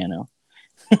a piano.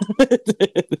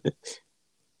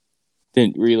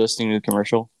 Were you listening to the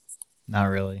commercial? Not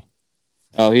really.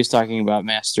 Oh, he's talking about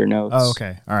Master Notes. Oh,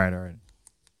 okay. All right.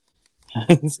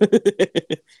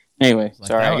 Anyway, Like,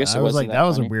 sorry. I guess it was wasn't like that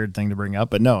was a funny. weird thing to bring up,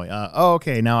 but no.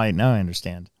 Okay. Now I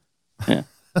understand. Yeah.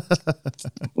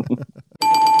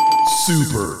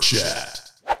 Super Chat.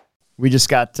 We just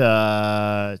got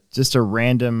just a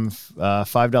random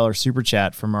 $5 super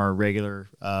chat from our regular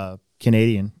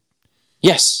Canadian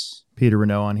Yes. Peter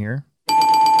Renault on here,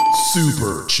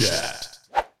 Super Chat.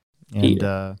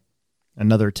 and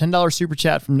another $10 super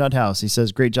chat from Nuthouse. He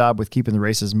says, "Great job with keeping the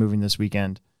races moving this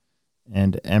weekend."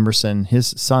 And Emerson, his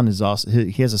son is also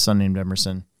he has a son named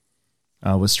Emerson.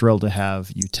 Was thrilled to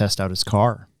have you test out his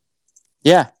car.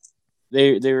 Yeah.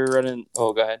 They were running.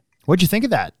 Oh, go ahead. What'd you think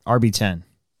of that RB10?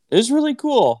 It was really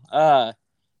cool. They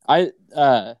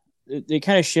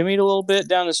kind of shimmied a little bit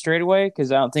down the straightaway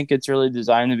because I don't think it's really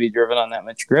designed to be driven on that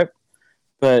much grip.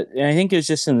 But I think it's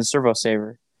just in the servo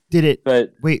saver. Did it?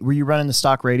 But Wait, were you running the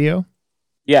stock radio?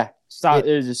 yeah,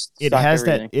 it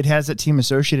has that Team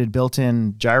Associated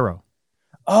built-in gyro.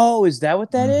 Oh, is that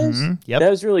what that is? Yep. That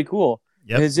was really cool.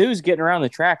 Yep. Because it was getting around the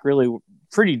track really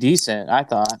pretty decent, I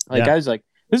thought. Like, Yeah. I was like,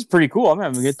 this is pretty cool. I'm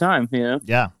having a good time, you know?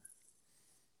 Yeah.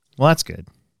 Well, that's good.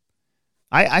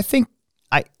 I think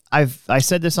I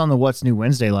said this on the What's New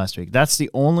Wednesday last week. That's the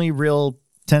only real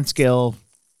 10 scale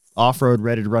off-road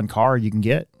ready to run car you can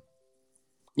get.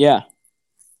 Yeah.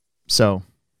 So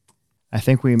I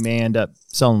think we may end up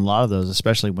selling a lot of those,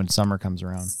 especially when summer comes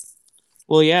around.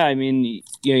 Well, yeah, I mean,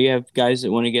 you have guys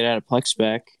that want to get out of Plex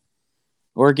Spec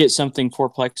or get something for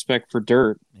Plex Spec for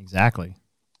dirt. Exactly.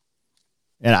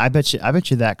 And I bet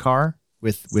you that car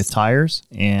with tires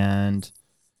and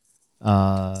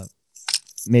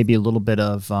maybe a little bit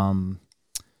of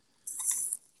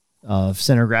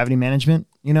center of gravity management,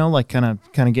 you know, like kind of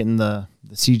getting the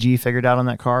CG figured out on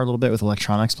that car a little bit with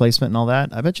electronics placement and all that.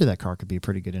 I bet you that car could be a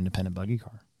pretty good independent buggy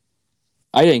car.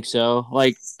 I think so.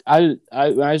 Like, when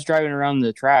I was driving around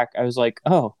the track, I was like,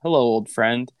 oh, hello, old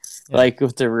friend. Yeah. Like,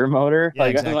 with the rear motor. Yeah,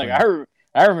 like, exactly. I'm like,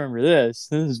 I remember this.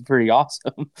 This is pretty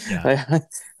awesome. Yeah.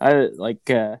 I like,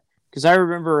 because I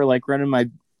remember, like, running I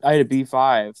had a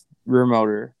B5 rear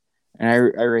motor, and I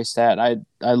raced that. I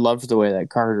loved the way that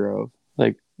car drove.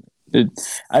 Like,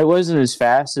 I wasn't as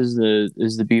fast as the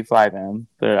B5M,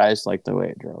 but I just liked the way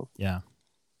it drove. Yeah.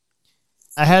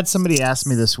 I had somebody ask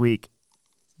me this week.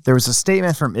 There was a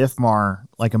statement from IFMAR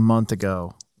like a month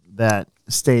ago that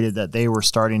stated that they were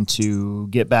starting to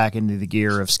get back into the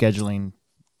gear of scheduling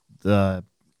the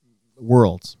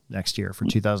Worlds next year for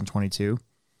 2022.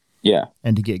 Yeah.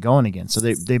 And to get going again. So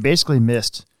they basically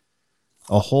missed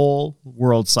a whole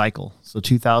World cycle. So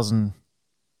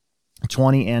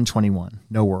 2020 and 21,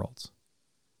 no Worlds.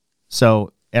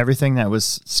 So everything that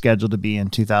was scheduled to be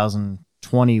in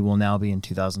 2020 will now be in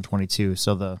 2022.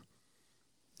 So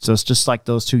it's just like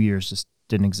those 2 years just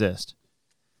didn't exist.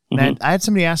 Mm-hmm. And I had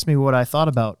somebody ask me what I thought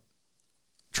about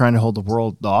trying to hold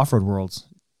the off-road Worlds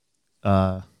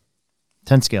 10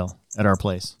 scale at our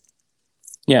place.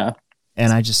 Yeah.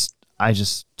 And I just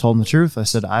told them the truth. I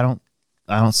said, I don't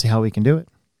see how we can do it.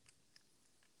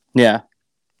 Yeah.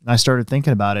 And I started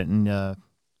thinking about it, and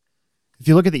if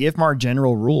you look at the IFMAR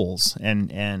general rules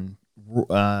and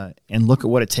look at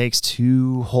what it takes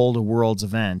to hold a Worlds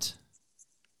event,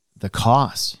 the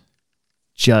cost,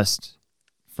 just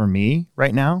for me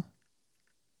right now,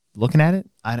 looking at it,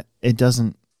 it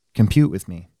doesn't compute with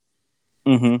me.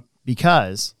 Mm-hmm.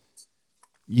 Because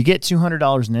you get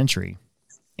 $200 an entry,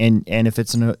 and if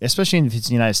it's especially if it's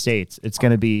in the United States, it's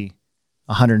going to be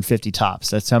 150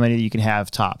 tops. That's how many you can have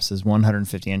tops, is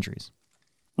 150 entries.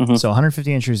 So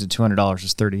 150 entries at $200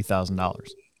 is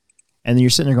 $30,000. And then you're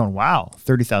sitting there going, wow,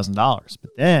 $30,000.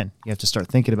 But then you have to start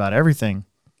thinking about everything,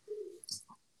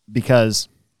 because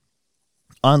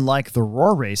unlike the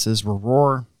Roar races, where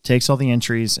Roar takes all the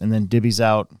entries and then divvies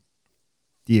out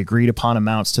the agreed upon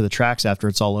amounts to the tracks after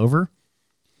it's all over,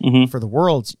 for the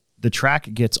Worlds, the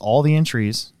track gets all the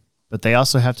entries, but they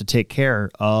also have to take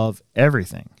care of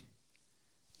everything.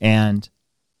 And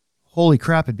holy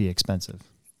crap, it'd be expensive.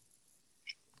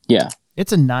 Yeah.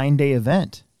 It's a 9-day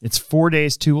event. It's 4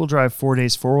 days two-wheel drive, 4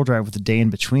 days four-wheel drive with a day in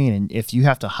between. And if you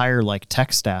have to hire like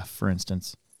tech staff, for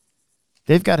instance,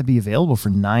 they've got to be available for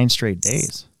 9 straight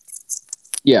days.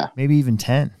 Yeah. Maybe even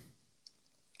 10.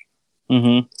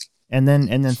 And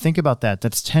then think about that.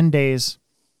 That's 10 days.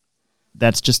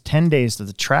 That's just 10 days that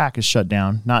the track is shut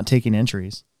down, not taking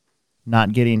entries,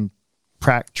 not getting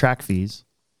track fees.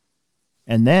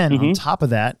 And then on top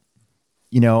of that,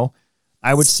 you know,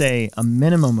 I would say a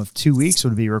minimum of 2 weeks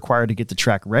would be required to get the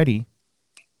track ready.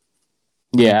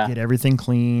 Yeah. Get everything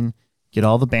clean, get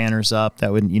all the banners up.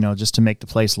 That would, you know, just to make the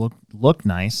place look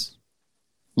nice.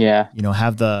 Yeah. You know,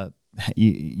 have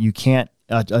you can't,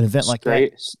 an event like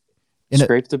that.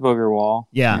 Scrape the booger wall.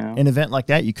 Yeah. You know? An event like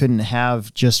that, you couldn't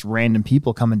have just random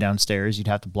people coming downstairs. You'd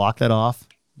have to block that off.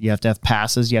 You have to have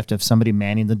passes. You have to have somebody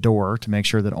manning the door to make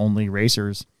sure that only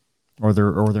racers or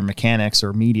their mechanics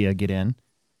or media get in.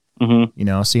 You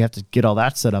know, so you have to get all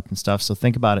that set up and stuff. So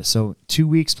think about it. So 2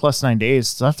 weeks plus 9 days,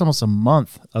 so that's almost a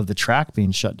month of the track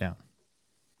being shut down.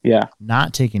 Yeah.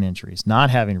 Not taking entries,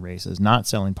 not having races, not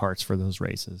selling parts for those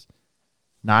races,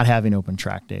 not having open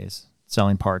track days,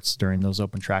 selling parts during those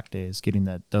open track days, getting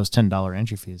those $10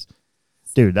 entry fees.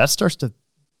 Dude, that starts to,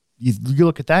 you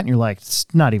look at that and you're like, it's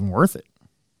not even worth it.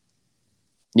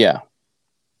 Yeah.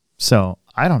 So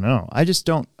I don't know. I just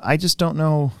don't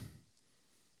know.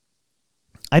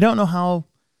 I don't know how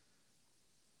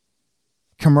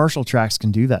commercial tracks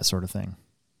can do that sort of thing.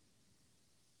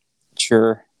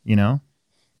 Sure. You know?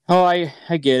 Oh, I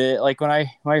get it. Like when I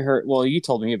heard, well, you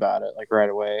told me about it like right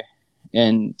away.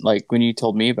 And like when you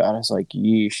told me about it, I was like,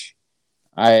 yeesh.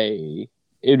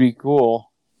 It'd be cool.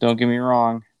 Don't get me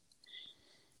wrong.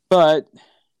 But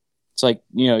it's like,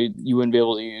 you know, you wouldn't be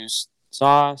able to use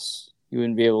sauce. You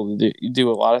wouldn't be able to do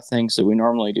a lot of things that we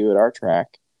normally do at our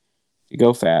track to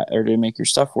go fat or to make your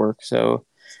stuff work. So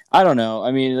I don't know.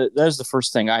 I mean, that was the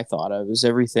first thing I thought of, is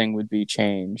everything would be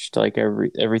changed. Like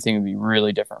everything would be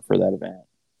really different for that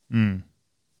event.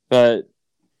 But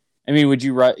I mean,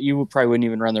 you probably wouldn't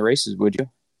even run the races, would you?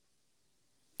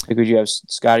 Like, would you have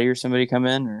Scotty or somebody come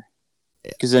in, or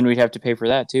because then we'd have to pay for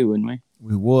that too, wouldn't we?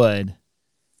 We would.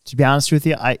 To be honest with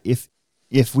you,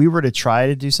 if we were to try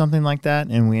to do something like that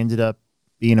and we ended up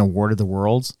being awarded the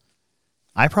Worlds,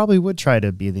 I probably would try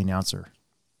to be the announcer.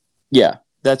 Yeah,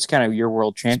 that's kind of your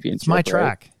world championship. It's my right?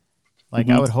 track. Like,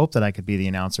 I would hope that I could be the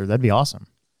announcer. That'd be awesome.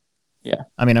 Yeah.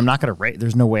 I mean, I'm not going to race.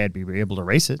 There's no way I'd be able to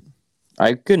race it.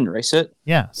 I couldn't race it.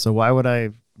 Yeah. So why would I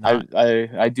not?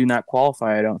 I do not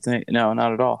qualify. I don't think. No,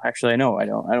 not at all. Actually, I know. I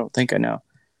don't think I know.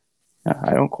 No,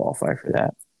 I don't qualify for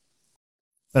that.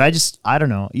 But I don't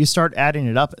know. You start adding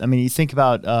it up. I mean, you think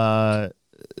about,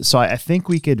 so I think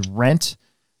we could rent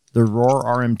the Roar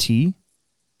RMT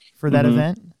for that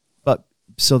event. But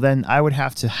so then I would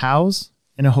have to house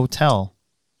in a hotel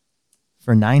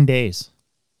for 9 days,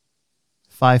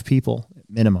 5 people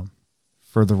minimum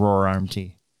for the Roar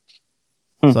RMT.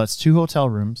 So that's 2 hotel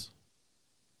rooms,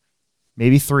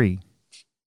 maybe 3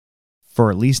 for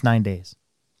at least 9 days.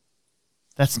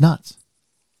 That's nuts.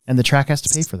 And the track has to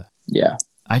pay for that. Yeah.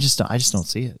 I just don't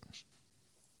see it.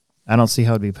 I don't see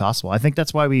how it'd be possible. I think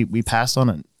that's why we passed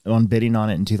on bidding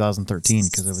on it in 2013,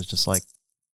 because it was just like,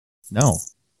 no.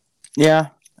 Yeah.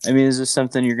 I mean, is this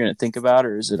something you're going to think about,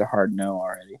 or is it a hard no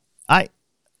already?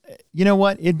 You know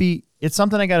what? It's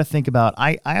something I got to think about.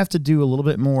 I have to do a little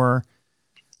bit more.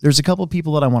 There's a couple of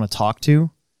people that I want to talk to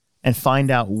and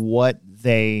find out what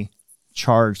they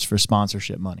charged for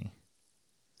sponsorship money.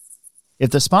 If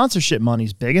the sponsorship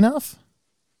money's big enough,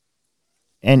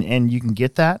 and you can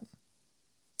get that,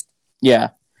 yeah,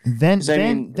 then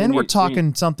we're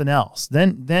talking something else.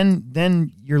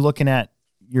 Then you're looking at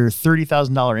your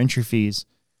 $30,000 entry fees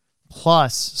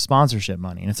plus sponsorship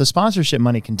money. And if the sponsorship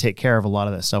money can take care of a lot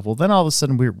of that stuff, well, then all of a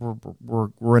sudden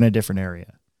we're in a different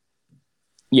area.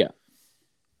 Yeah,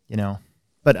 you know.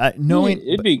 But knowing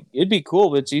it'd be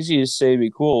cool, but it's easy to say it'd be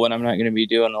cool when I'm not going to be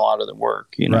doing a lot of the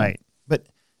work. You know, right?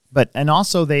 But and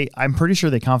also I'm pretty sure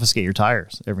they confiscate your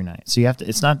tires every night. So you have to.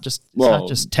 It's not just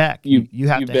tech. You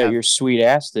have to bet have your sweet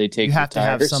ass they take. You have to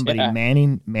have somebody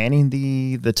manning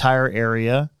the tire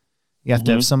area. You have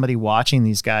to have somebody watching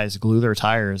these guys glue their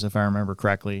tires, if I remember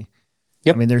correctly.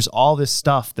 Yep. I mean, there's all this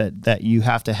stuff that you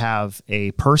have to have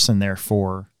a person there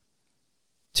for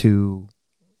to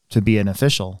be an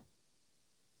official.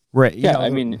 Right. Yeah, I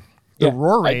mean, the yeah,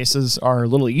 Roar races are a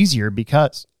little easier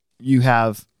because you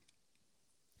have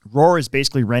Roar is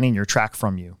basically renting your track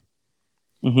from you.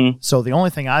 Mm-hmm. So the only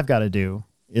thing I've got to do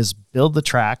is build the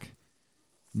track,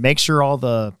 make sure all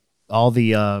the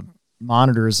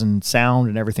monitors and sound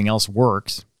and everything else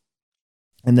works,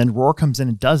 and then Roar comes in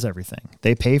and does everything.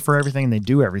 They pay for everything and they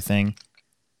do everything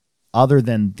other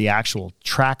than the actual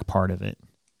track part of it.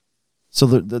 So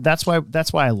that's why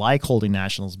I like holding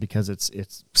nationals, because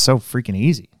it's so freaking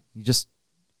easy.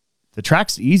 The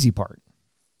track's the easy part.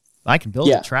 I can build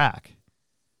a track.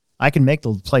 I can make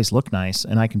the place look nice,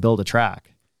 and I can build a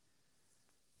track.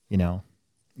 You know,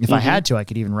 if I had to, I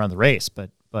could even run the race, but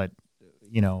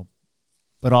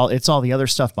it's all the other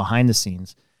stuff behind the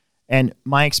scenes. And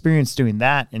my experience doing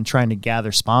that and trying to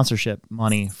gather sponsorship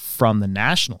money from the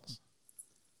nationals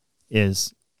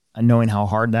is knowing how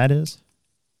hard that is.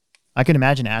 I can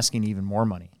imagine asking even more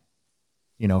money,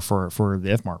 for the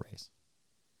IFMAR race.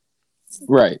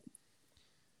 Right.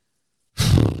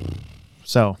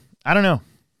 So I don't know.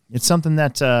 It's something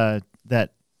that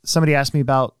somebody asked me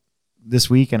about this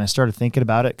week, and I started thinking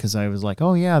about it because I was like,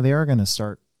 oh yeah, they are going to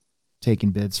start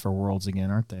taking bids for Worlds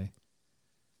again, aren't they?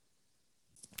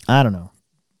 I don't know.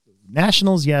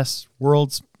 Nationals, yes.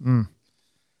 Worlds,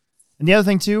 And the other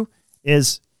thing too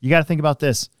is you got to think about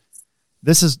this.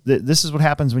 This is what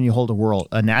happens when you hold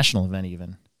a national event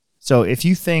even. So if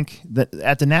you think that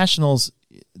at the nationals,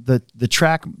 the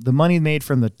track, the money made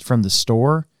from the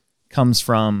store comes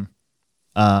from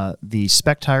the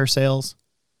spec tire sales,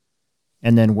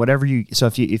 and then whatever so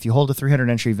if you hold a 300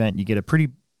 entry event, you get a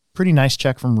pretty nice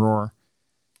check from Roar,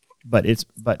 but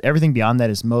everything beyond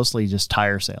that is mostly just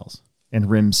tire sales and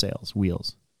rim sales,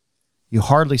 wheels. You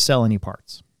hardly sell any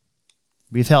parts.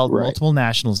 We've held multiple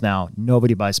nationals now.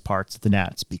 Nobody buys parts at the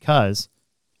Nats because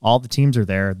all the teams are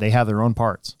there. They have their own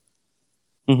parts.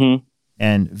 Mm-hmm.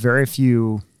 And very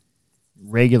few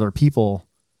regular people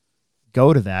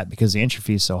go to that because the entry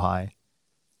fee is so high.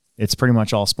 It's pretty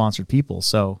much all sponsored people.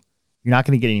 So you're not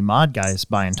going to get any mod guys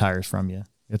buying tires from you.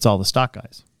 It's all the stock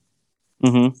guys.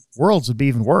 Mm-hmm. Worlds would be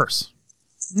even worse.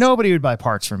 Nobody would buy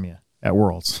parts from you at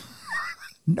Worlds.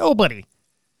 Nobody.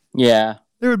 Yeah.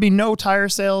 There would be no tire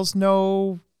sales,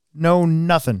 no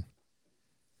nothing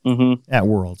at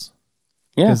Worlds.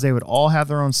 Yeah. Because they would all have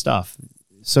their own stuff.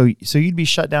 So you'd be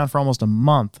shut down for almost a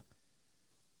month.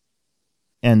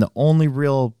 And the only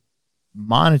real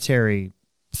monetary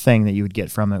thing that you would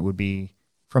get from it would be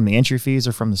from the entry fees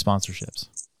or from the sponsorships.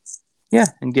 Yeah,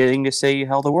 and getting to say you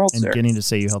held the Worlds there. Getting to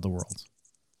say you held the Worlds.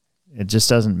 It just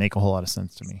doesn't make a whole lot of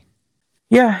sense to me.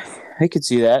 Yeah, I could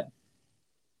see that.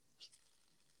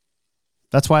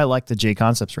 That's why I like the J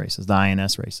Concepts races, the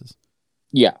INS races.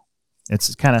 Yeah.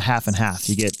 It's kind of half and half.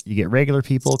 You get regular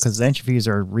people because the entry fees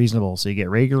are reasonable. So you get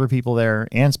regular people there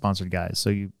and sponsored guys. So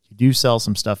you do sell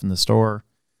some stuff in the store.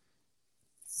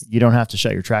 You don't have to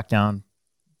shut your track down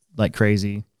like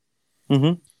crazy.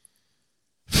 Mm-hmm.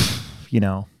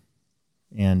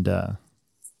 And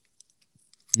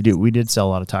we did sell a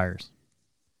lot of tires.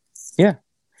 Yeah,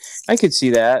 I could see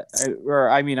that.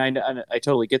 I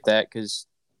totally get that because,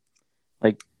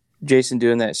 like, Jason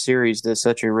doing that series does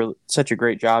such a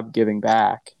great job giving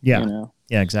back. Yeah.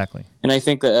 Yeah, exactly. And I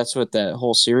think that's what that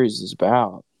whole series is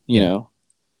about.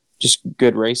 Just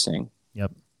good racing.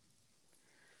 Yep.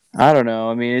 I don't know.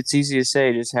 I mean, it's easy to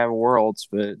say just have Worlds,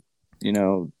 but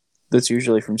that's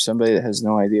usually from somebody that has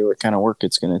no idea what kind of work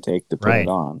it's going to take to put it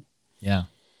on. Yeah.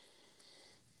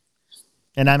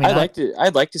 And I mean,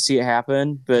 I'd like to see it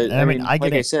happen, but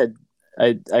I said,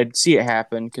 I'd see it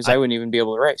happen because I wouldn't even be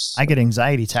able to race. I get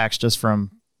anxiety attacks just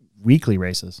from weekly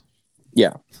races.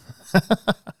 Yeah.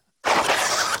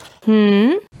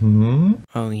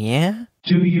 Oh yeah?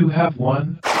 Do you have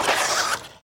one?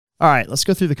 All right, let's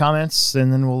go through the comments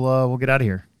and then we'll get out of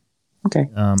here. Okay.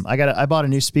 I bought a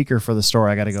new speaker for the store.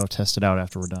 I got to go test it out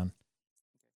after we're done.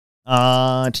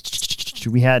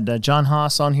 We had John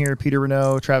Haas on here, Peter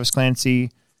Renault, Travis Clancy,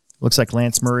 looks like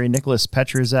Lance Murray, Nicholas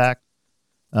Petruzak,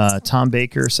 Tom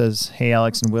Baker says, hey,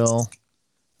 Alex and Will.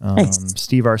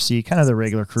 Steve RC, kind of the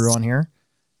regular crew on here.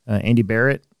 Andy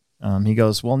Barrett, he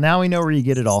goes, well, now we know where you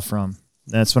get it all from.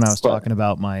 That's when I was talking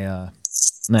about my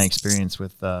experience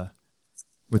with the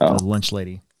lunch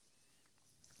lady.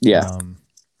 Yeah.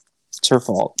 It's her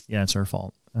fault. Yeah, it's her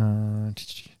fault.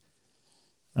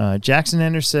 Jackson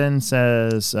Anderson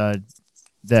says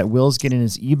that Will's getting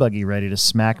his e-buggy ready to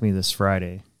smack me this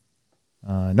Friday.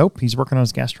 Nope, he's working on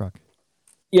his gas truck.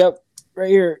 Yep, right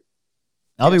here.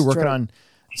 I'll be working on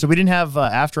So we didn't have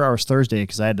after hours Thursday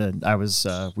because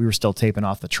we were still taping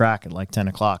off the track at like 10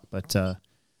 o'clock. But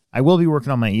I will be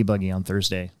working on my e-buggy on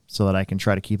Thursday so that I can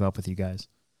try to keep up with you guys.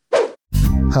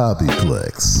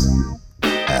 Hobbyplex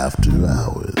After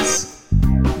Hours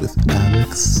with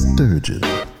Alex Sturgeon.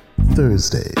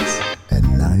 Thursdays at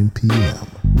 9 p.m.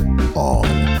 on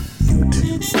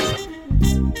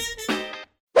YouTube.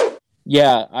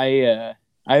 Yeah, I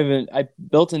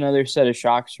built another set of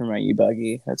shocks for my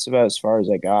e-buggy. That's about as far as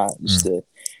I got, just to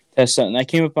test something. I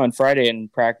came up on Friday and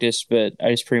practiced, but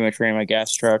I just pretty much ran my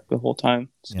gas truck the whole time.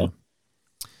 So. Yeah.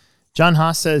 John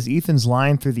Haas says Ethan's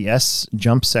line through the S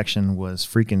jump section was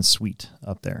freaking sweet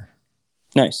up there.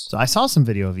 Nice. So I saw some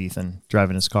video of Ethan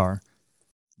driving his car.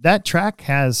 That track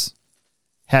has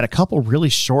had a couple really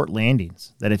short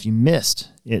landings that if you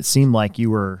missed, it seemed like you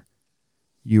were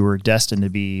destined to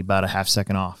be about a half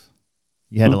second off.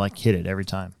 You had to like hit it every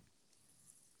time.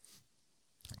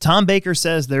 Tom Baker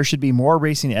says there should be more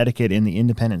racing etiquette in the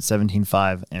independent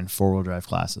 17.5 and 4-wheel drive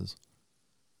classes.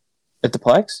 At the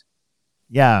Plex?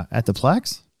 Yeah, at the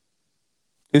Plex.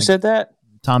 Who said that?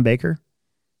 Tom Baker.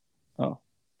 Oh,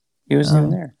 he wasn't even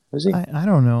there, was he? I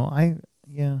don't know.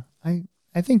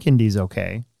 I think Indy's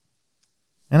okay.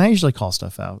 And I usually call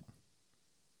stuff out.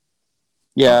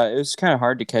 Yeah, it was kind of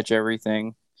hard to catch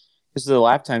everything because the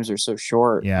lap times are so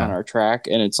short on our track,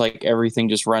 and it's like everything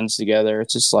just runs together.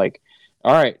 It's just like,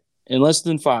 all right, in less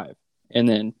than 5, and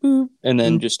then boop, and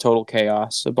then just total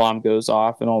chaos. A bomb goes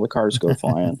off, and all the cars go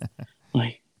flying.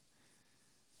 Like,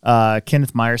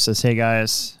 Kenneth Meyer says, "Hey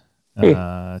guys,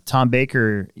 Tom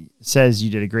Baker says you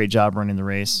did a great job running the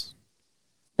race.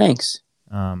 Thanks."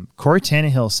 Corey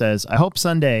Tannehill says, "I hope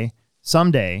someday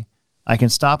I can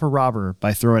stop a robber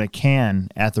by throwing a can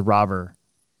at the robber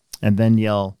and then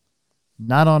yell,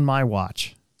 'Not on my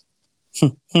watch.'"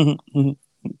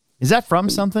 Is that from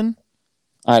something?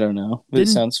 I don't know. It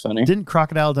sounds funny. Didn't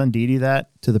Crocodile Dundee do that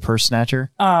to the purse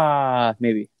snatcher?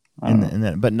 Maybe.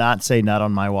 But not say "not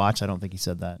on my watch." I don't think he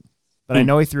said that. But I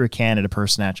know he threw a can at a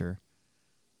purse snatcher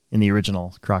in the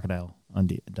original Crocodile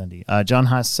Dundee. John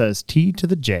Haas says T to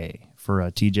the J for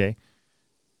TJ.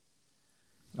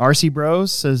 RC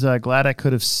Bros says, glad I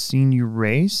could have seen you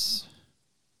race.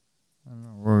 I don't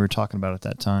know what we were talking about at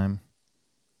that time.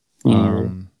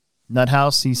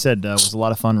 Nuthouse, he said, was a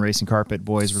lot of fun racing carpet.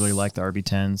 Boys really like the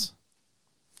RB10s.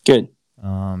 Good.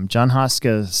 John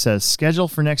Hoska says, schedule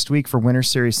for next week for Winter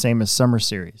Series, same as Summer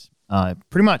Series.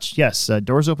 Pretty much, yes.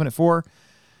 Doors open at 4,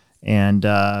 and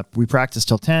we practice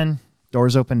till 10.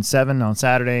 Doors open at 7 on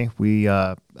Saturday. We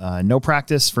no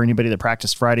practice for anybody that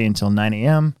practiced Friday until 9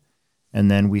 a.m., and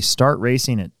then we start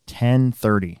racing at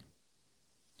 10:30.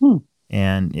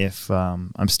 And if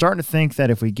I'm starting to think that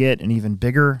if we get an even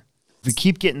bigger, if we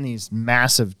keep getting these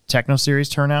massive Techno Series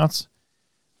turnouts,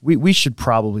 we should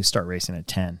probably start racing at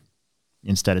 10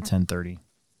 instead of 10:30.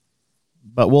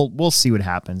 But we'll see what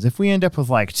happens. If we end up with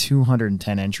like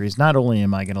 210 entries, not only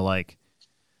am I going to like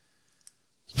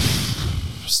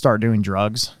start doing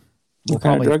drugs. What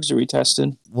kind of drugs are we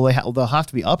testing? Well, they'll have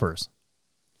to be uppers,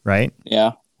 right?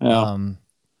 Yeah.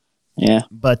 Yeah.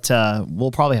 But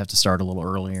we'll probably have to start a little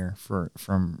earlier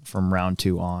from round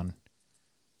 2 on.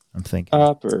 I'm thinking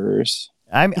uppers.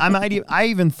 I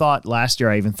even thought last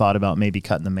year. I even thought about maybe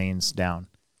cutting the mains down.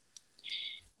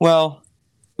 Well,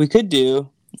 we could do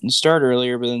and start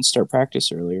earlier, but then start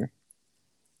practice earlier.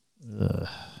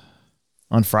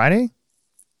 On Friday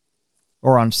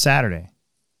or on Saturday?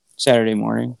 Saturday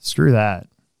morning. Screw that.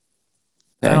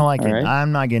 Okay. I don't like it. Right.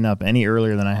 I'm not getting up any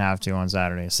earlier than I have to on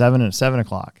Saturday. 7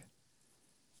 o'clock.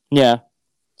 Yeah.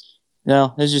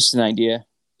 No, it's just an idea.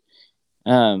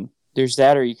 There's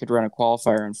that, or you could run a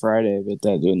qualifier on Friday, but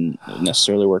that wouldn't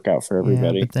necessarily work out for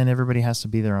everybody. Yeah, but then everybody has to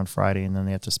be there on Friday, and then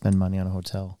they have to spend money on a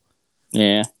hotel.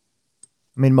 Yeah.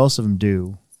 I mean, most of them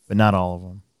do, but not all of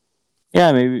them.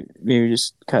 Yeah, maybe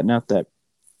just cutting out that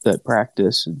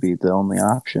practice would be the only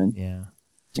option. Yeah.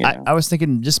 Yeah. I was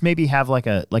thinking just maybe have like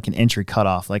an entry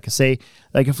cutoff. Like say,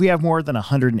 like if we have more than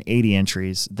 180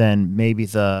 entries, then maybe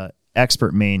the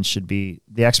expert main should be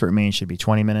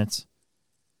 20 minutes.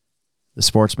 The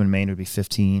sportsman main would be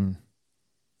 15.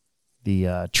 The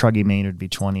truggy main would be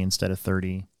 20 instead of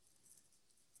 30.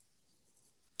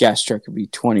 Gas truck would be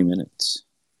 20 minutes.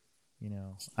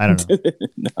 I don't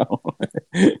know.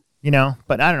 No.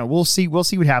 But I don't know. We'll see what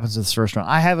happens in this first round.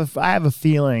 I have a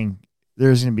feeling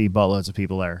there's going to be buttloads of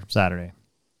people there Saturday.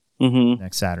 Mm-hmm.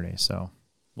 Next Saturday, so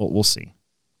we'll see.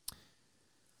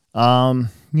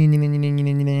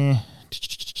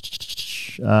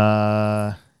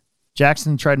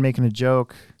 Jackson tried making a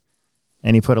joke,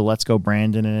 and he put a "Let's Go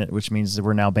Brandon" in it, which means that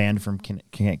we're now banned from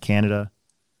Canada.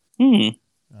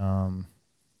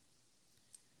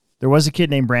 There was a kid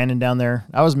named Brandon down there.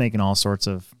 I was making all sorts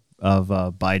of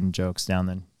Biden jokes down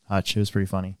in Hutch. It was pretty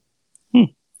funny.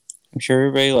 I'm sure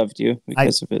everybody loved you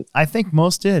because of it. I think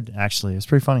most did, actually. It was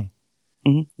pretty funny.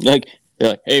 Mm-hmm. Like,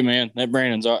 they're like, hey, man, that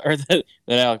Brandon's all, or that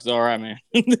Alex is all right, man.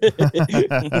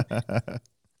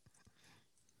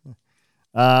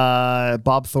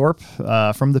 Bob Thorpe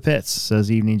from the pits says,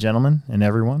 evening, gentlemen and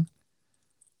everyone.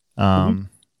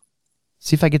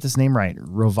 See if I get this name right.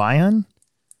 Rovion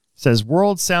says,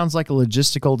 world sounds like a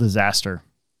logistical disaster.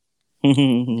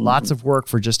 Lots of work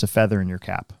for just a feather in your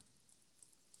cap.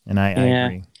 And I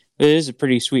agree. It is a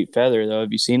pretty sweet feather, though.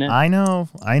 Have you seen it? I know.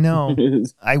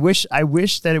 I wish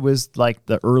that it was like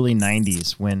the early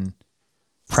 90s when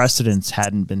precedents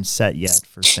hadn't been set yet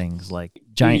for things like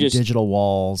giant digital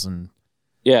walls and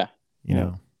you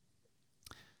know.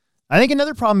 I think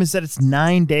another problem is that it's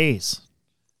 9 days.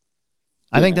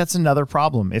 I think that's another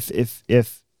problem. If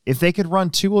they could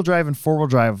run 2-wheel drive and 4-wheel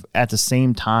drive at the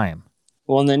same time.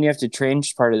 Well, and then you have to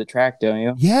change part of the track, don't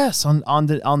you? Yes, on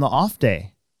the off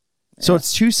day. So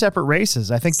it's 2 separate races.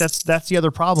 I think that's the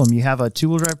other problem. You have a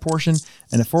 2-wheel drive portion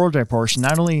and a 4-wheel drive portion.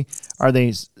 Not only are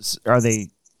they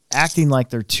acting like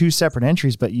they're 2 separate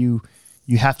entries, but you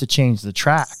have to change the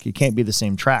track. You can't be the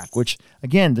same track, which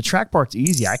again, the track part's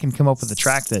easy. I can come up with a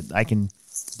track that I can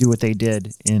do what they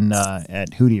did in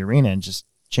at Hootie Arena and just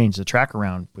change the track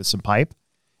around with some pipe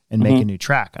and make a new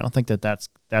track. I don't think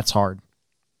that's hard.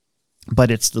 But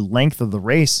it's the length of the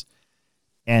race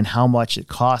and how much it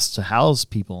costs to house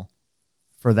people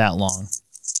for that long.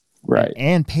 Right.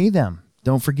 And pay them.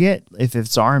 Don't forget, if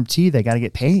it's RMT, they got to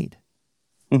get paid.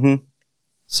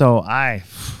 So I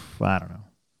don't know.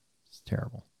 It's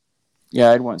terrible.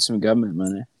 Yeah, I'd want some government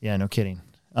money. Yeah, no kidding.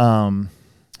 Connor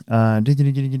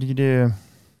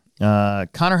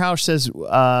Housh says,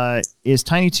 is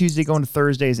Tiny Tuesday going to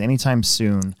Thursdays anytime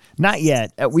soon? Not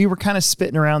yet. We were kind of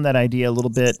spitting around that idea a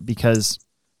little bit because,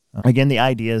 again, the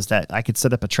idea is that I could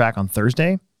set up a track on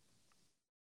Thursday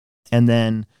and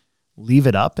then leave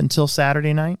it up until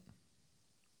Saturday night.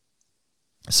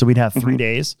 So we'd have 3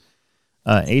 days,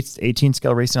 18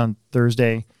 scale racing on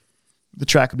Thursday. The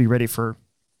track would be ready for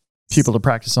people to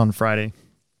practice on Friday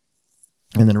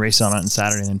and then race on it on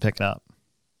Saturday and then pick it up.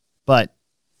 But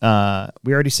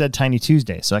we already said Tiny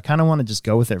Tuesday, so I kind of want to just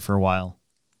go with it for a while.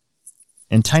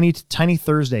 And Tiny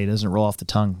Thursday doesn't roll off the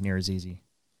tongue near as easy.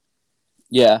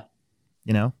 Yeah.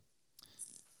 You know?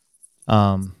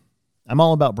 I'm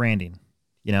all about branding,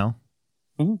 you know?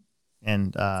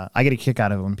 And I get a kick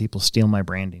out of it when people steal my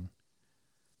branding.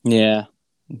 Yeah.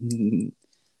 Me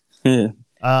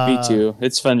too.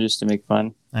 It's fun just to make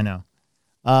fun. I know.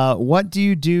 What do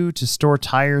you do to store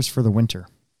tires for the winter?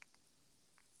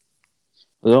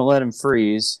 Well, don't let them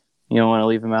freeze. You don't want to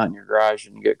leave them out in your garage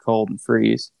and get cold and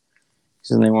freeze, because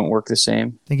then they won't work the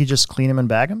same. Think you just clean them and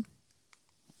bag them?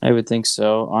 I would think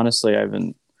so. Honestly, I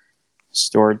haven't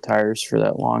stored tires for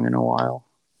that long in a while.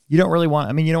 You don't really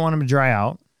want, you don't want them to dry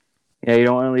out. Yeah, you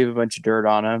don't want to leave a bunch of dirt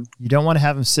on them. You don't want to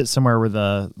have them sit somewhere where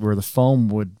the foam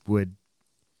would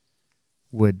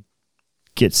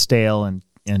get stale and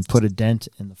put a dent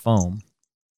in the foam.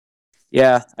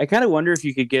 Yeah, I kind of wonder if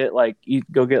you could get you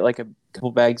go get a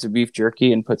couple bags of beef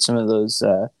jerky and put some of those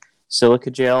silica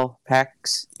gel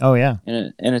packs. Oh yeah,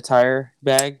 in a tire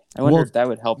bag. I wonder if that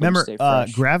would help them stay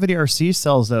fresh. Gravity RC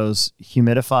sells those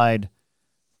humidified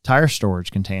tire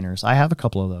storage containers. I have a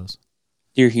couple of those.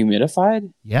 You're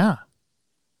humidified? Yeah.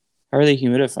 How are they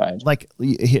humidified? Like,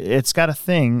 it's got a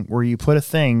thing where you put a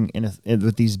thing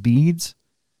with these beads,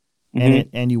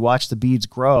 and you watch the beads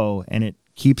grow, and it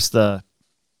keeps the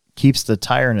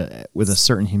tire with a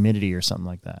certain humidity or something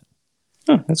like that.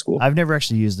 Oh, that's cool. I've never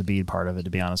actually used the bead part of it, to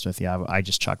be honest with you. I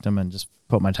just chucked them and just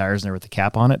put my tires in there with the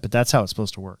cap on it, but that's how it's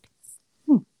supposed to work.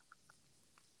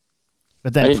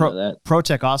 But then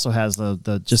ProTech also has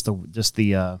just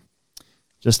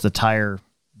the tire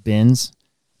bins,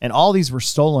 and all these were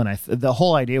stolen. The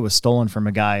whole idea was stolen from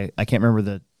a guy. I can't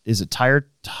remember is it tire?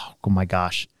 Oh my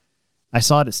gosh. I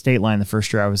saw it at State Line the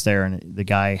first year I was there, and the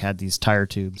guy had these tire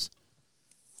tubes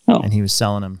and he was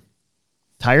selling them.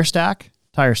 Tire Stack.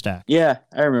 Yeah,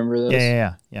 I remember those.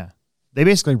 Yeah. They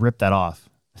basically ripped that off.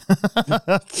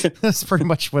 That's pretty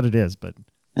much what it is, but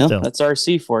still. That's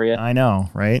RC for you. I know,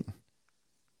 right?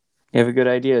 You have a good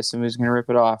idea. Somebody's going to rip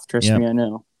it off. Trust me, I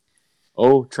know.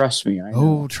 Oh, trust me, I know.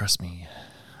 Oh, trust me.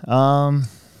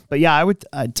 But yeah, I would,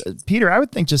 Peter, I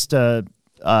would think just like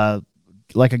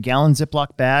a gallon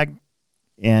Ziploc bag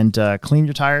and clean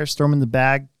your tires, throw them in the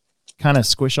bag, kind of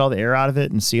squish all the air out of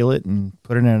it and seal it and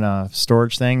put it in a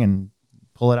storage thing and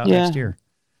pull it out next year.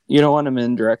 You don't want them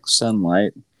in direct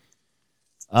sunlight.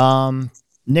 No,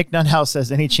 Nick Nunhouse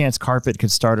says, any chance carpet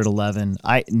could start at 11?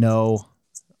 No.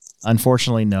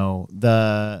 Unfortunately, no.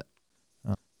 The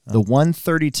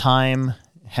 1:30 time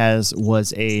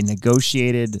was a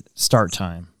negotiated start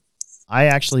time. I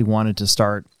actually wanted to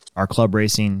start our club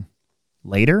racing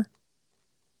later,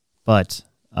 but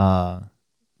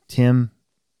Tim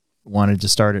wanted to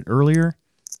start it earlier,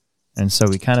 and so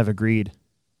we kind of agreed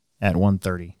at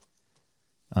 1:30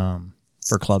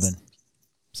 for clubbing.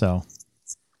 So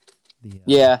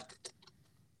the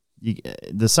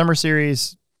summer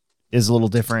series is a little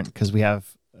different because we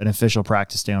have an official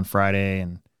practice day on Friday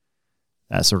and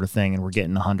that sort of thing, and we're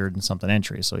getting 100 and something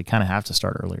entries, so we kind of have to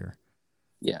start earlier.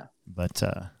 Yeah. But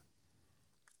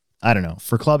I don't know.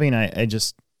 For clubbing, I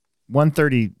just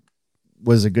 1:30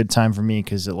 was a good time for me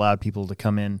because it allowed people to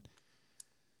come in,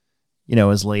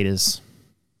 as late as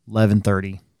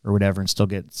 11:30 or whatever and still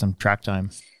get some track time.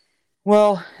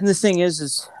 Well, and the thing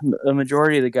is a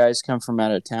majority of the guys come from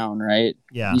out of town, right?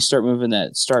 Yeah. You start moving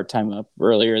that start time up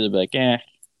earlier, they'll be like, I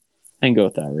can go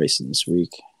without racing this week.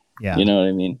 Yeah. You know what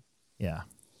I mean? Yeah.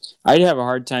 I'd have a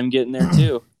hard time getting there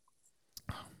too.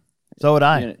 So would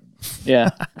I.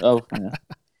 Yeah. Oh, yeah.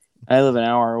 I live an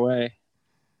hour away.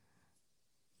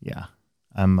 Yeah.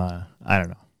 I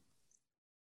don't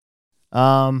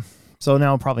know. So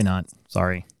no, probably not.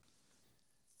 Sorry.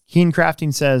 Keen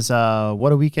Crafting says,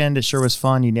 what a weekend. It sure was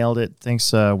fun. You nailed it.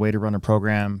 Thanks. Way to run a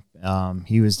program.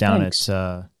 He was down Thanks.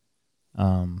 at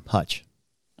Hutch.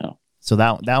 Oh. So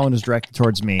that one was directed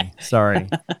towards me. Sorry.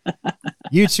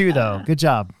 You too, though. Good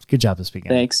job. Good job this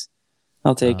weekend. Thanks.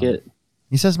 I'll take it.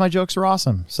 He says my jokes are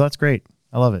awesome. So that's great.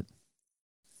 I love it.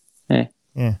 Hey.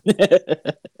 Yeah.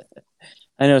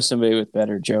 I know somebody with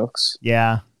better jokes.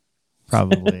 Yeah.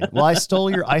 Probably. Well, I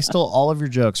stole all of your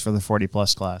jokes for the 40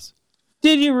 plus class.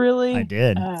 Did you really? I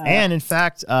did. And in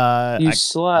fact, you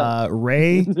slut.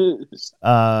 Ray,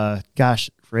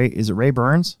 Ray, is it Ray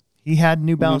Burns? He had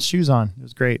New Balance shoes on. It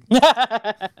was great.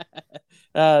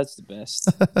 That's the best.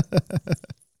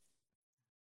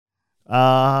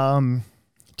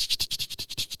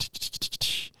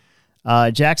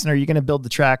 Jackson, are you going to build the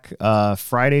track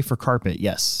Friday for carpet?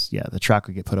 Yes. Yeah, the track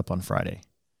will get put up on Friday.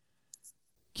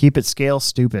 Keep it scale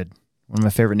stupid. One of my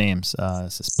favorite names.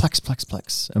 It says Plex, Plex,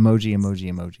 Plex. Emoji,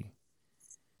 emoji, emoji.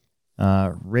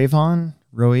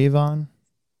 Roavon.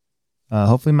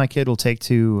 Hopefully my kid will take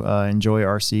to enjoy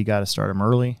RC. Got to start him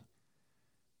early.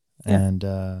 Yeah. And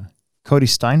Cody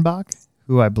Steinbach,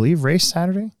 who I believe raced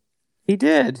Saturday. He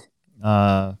did.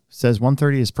 Says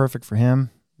 1:30 is perfect for him.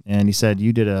 And he said,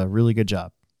 you did a really good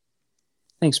job.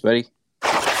 Thanks, buddy.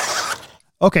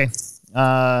 Okay.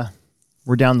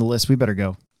 We're down the list. We better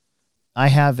go. I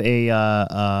have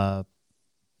a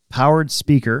powered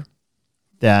speaker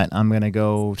that I'm going to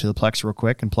go to the Plex real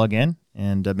quick and plug in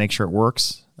and make sure it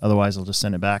works. Otherwise, I'll just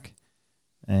send it back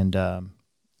and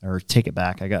or take it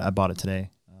back. I bought it today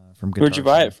from Guitar Where'd you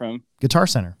buy Center. it from? Guitar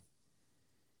Center.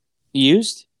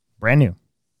 Used? Brand new.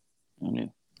 Oh,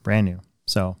 new. Brand new.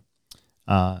 So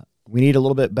we need a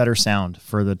little bit better sound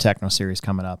for the Techno series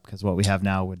coming up because what we have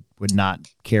now would not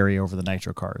carry over the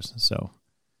Nitro cars. So.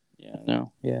 Yeah,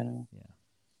 no.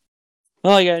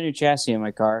 Well, I got a new chassis in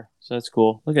my car, so that's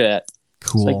cool. Look at that.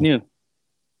 Cool. It's like new.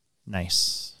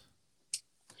 Nice.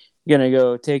 You're going to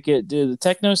go take it to the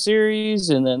Techno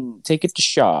series and then take it to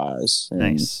Shaw's.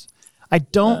 Nice. I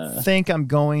don't think I'm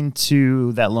going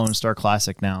to that Lone Star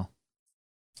Classic now.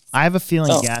 I have a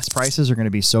feeling gas prices are going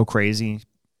to be so crazy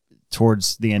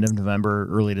towards the end of November,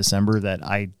 early December that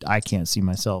I can't see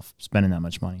myself spending that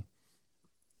much money.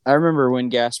 I remember when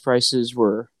gas prices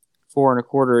were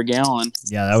 $4.25 a gallon.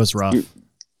 Yeah, that was rough. Do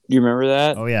you remember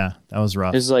that? Oh yeah, that was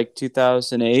rough. It was like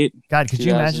 2008. God, could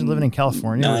you imagine living in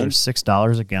California where there's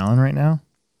 $6 a gallon right now?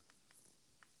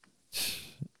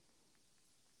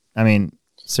 I mean,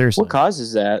 seriously. What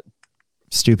causes that?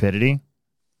 Stupidity.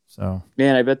 So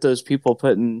man, I bet those people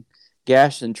putting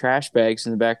gas in trash bags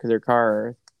in the back of their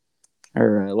car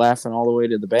are laughing all the way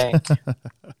to the bank.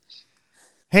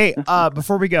 Hey,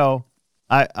 before we go,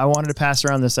 I wanted to pass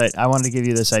around this. I wanted to give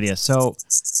you this idea. So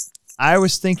I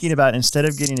was thinking about, instead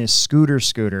of getting a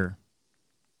scooter,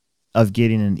 of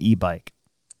getting an e-bike.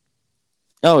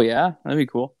 Oh yeah, that'd be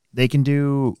cool. They can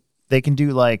do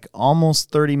like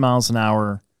almost 30 miles an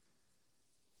hour,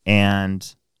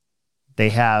 and they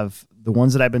have the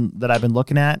ones that I've been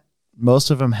looking at. Most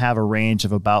of them have a range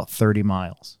of about 30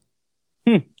 miles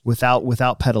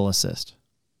without pedal assist.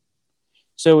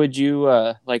 So would you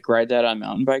like ride that on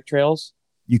mountain bike trails?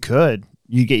 You could.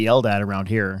 You get yelled at around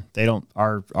here. They don't.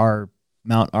 Our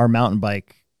mountain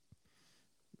bike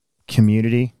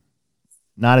community,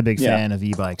 not a big fan of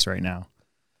e-bikes right now.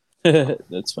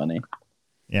 That's funny.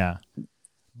 Yeah,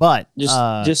 But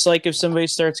just like if somebody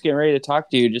starts getting ready to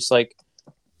talk to you, just like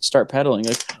start pedaling.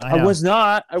 Like I was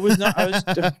not. I was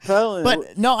pedaling.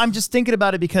 But no, I'm just thinking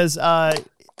about it because I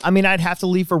mean, I'd have to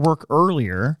leave for work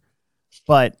earlier,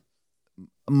 but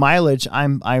mileage,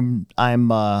 I'm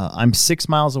 6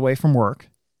 miles away from work,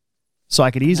 so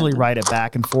I could easily ride it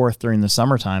back and forth during the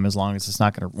summertime as long as it's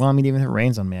not going to. Well, I mean, even if it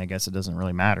rains on me, I guess it doesn't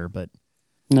really matter. But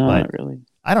not really.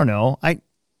 I don't know.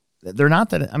 They're not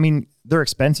that. I mean, they're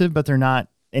expensive, but they're not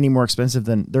any more expensive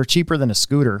than. They're cheaper than a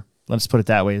scooter. Let's put it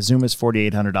that way. A Zuma is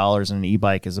 $4,800, and an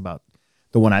e-bike is about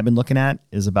the one I've been looking at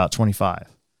is about $25,000.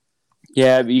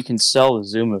 Yeah, but you can sell the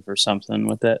Zuma for something.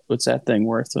 What's that thing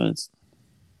worth when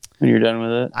you're done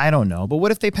with it? I don't know. But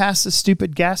what if they pass this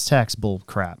stupid gas tax bull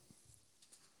crap?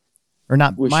 Or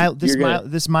not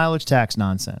this mileage tax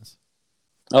nonsense.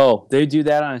 Oh, they do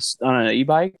that on an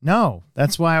e-bike? No,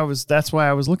 that's why I was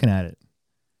looking at it.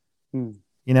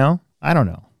 You know? I don't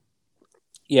know.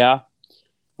 Yeah.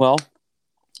 Well,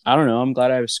 I don't know. I'm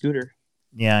glad I have a scooter.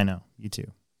 Yeah, I know. You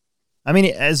too. I mean,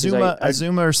 a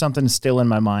Zuma or something is still in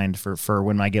my mind for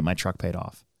when I get my truck paid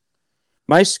off.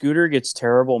 My scooter gets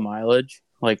terrible mileage,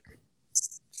 like,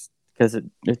 because it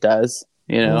does,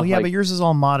 you know. Well, yeah, like, but yours is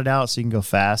all modded out, so you can go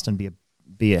fast and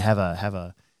you have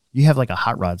like a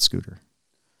hot rod scooter.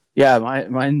 Yeah,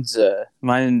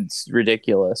 mine's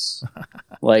ridiculous.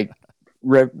 Like,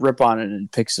 rip on it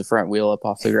and picks the front wheel up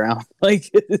off the ground.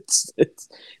 Like, it's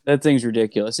that thing's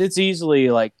ridiculous. It's easily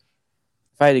like,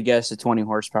 if I had to guess, a 20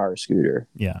 horsepower scooter.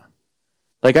 Yeah.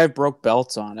 Like, I broke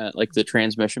belts on it, like the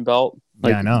transmission belt.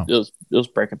 Like, yeah, I know. It was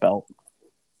break a belt.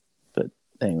 But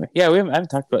anyway, yeah, I haven't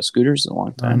talked about scooters in a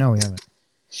long time. I know we haven't.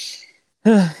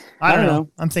 I don't know.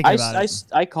 I'm thinking about it.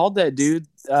 I called that dude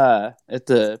at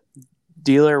the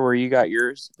dealer where you got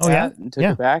yours and took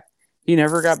it back. He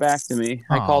never got back to me.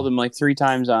 I called him like 3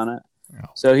 times on it. Oh.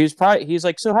 So he's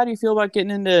like, so how do you feel about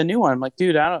getting into a new one? I'm like,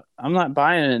 dude, I'm not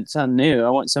buying something new. I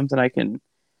want something I can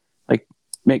like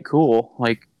make cool,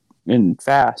 like, and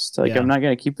fast. Like, I'm not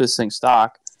going to keep this thing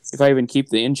stock if I even keep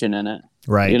the engine in it.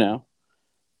 Right. You know,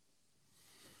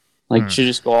 like, should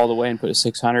just go all the way and put a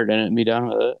 600 in it and be done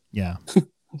with it. Yeah.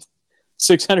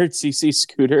 600cc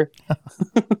scooter.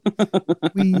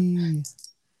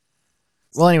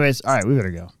 Well, anyways, all right, we better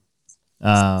go.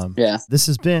 Yeah. This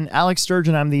has been Alex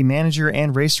Sturgeon. I'm the manager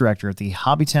and race director at the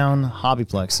Hobbytown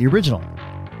Hobbyplex, the original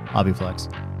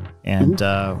Hobbyplex. And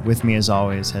with me, as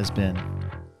always, has been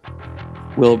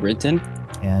Will Brinton.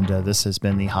 And this has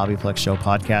been the Hobbyplex Show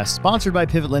podcast, sponsored by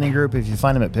Pivot Lending Group. If you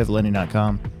find them at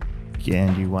pivotlending.com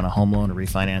and you want a home loan or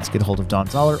refinance, get a hold of Don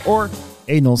Zoller or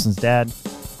Aiden Olson's dad,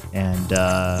 and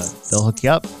they'll hook you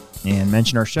up. And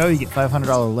mention our show, you get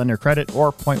 $500 lender credit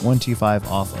or 0.125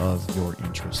 off of your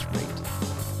interest rate.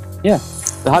 Yeah,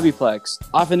 the Hobbyplex,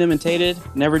 often imitated,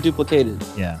 never duplicated.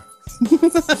 Yeah.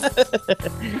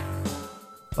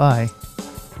 Bye.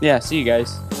 Yeah, see you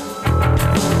guys.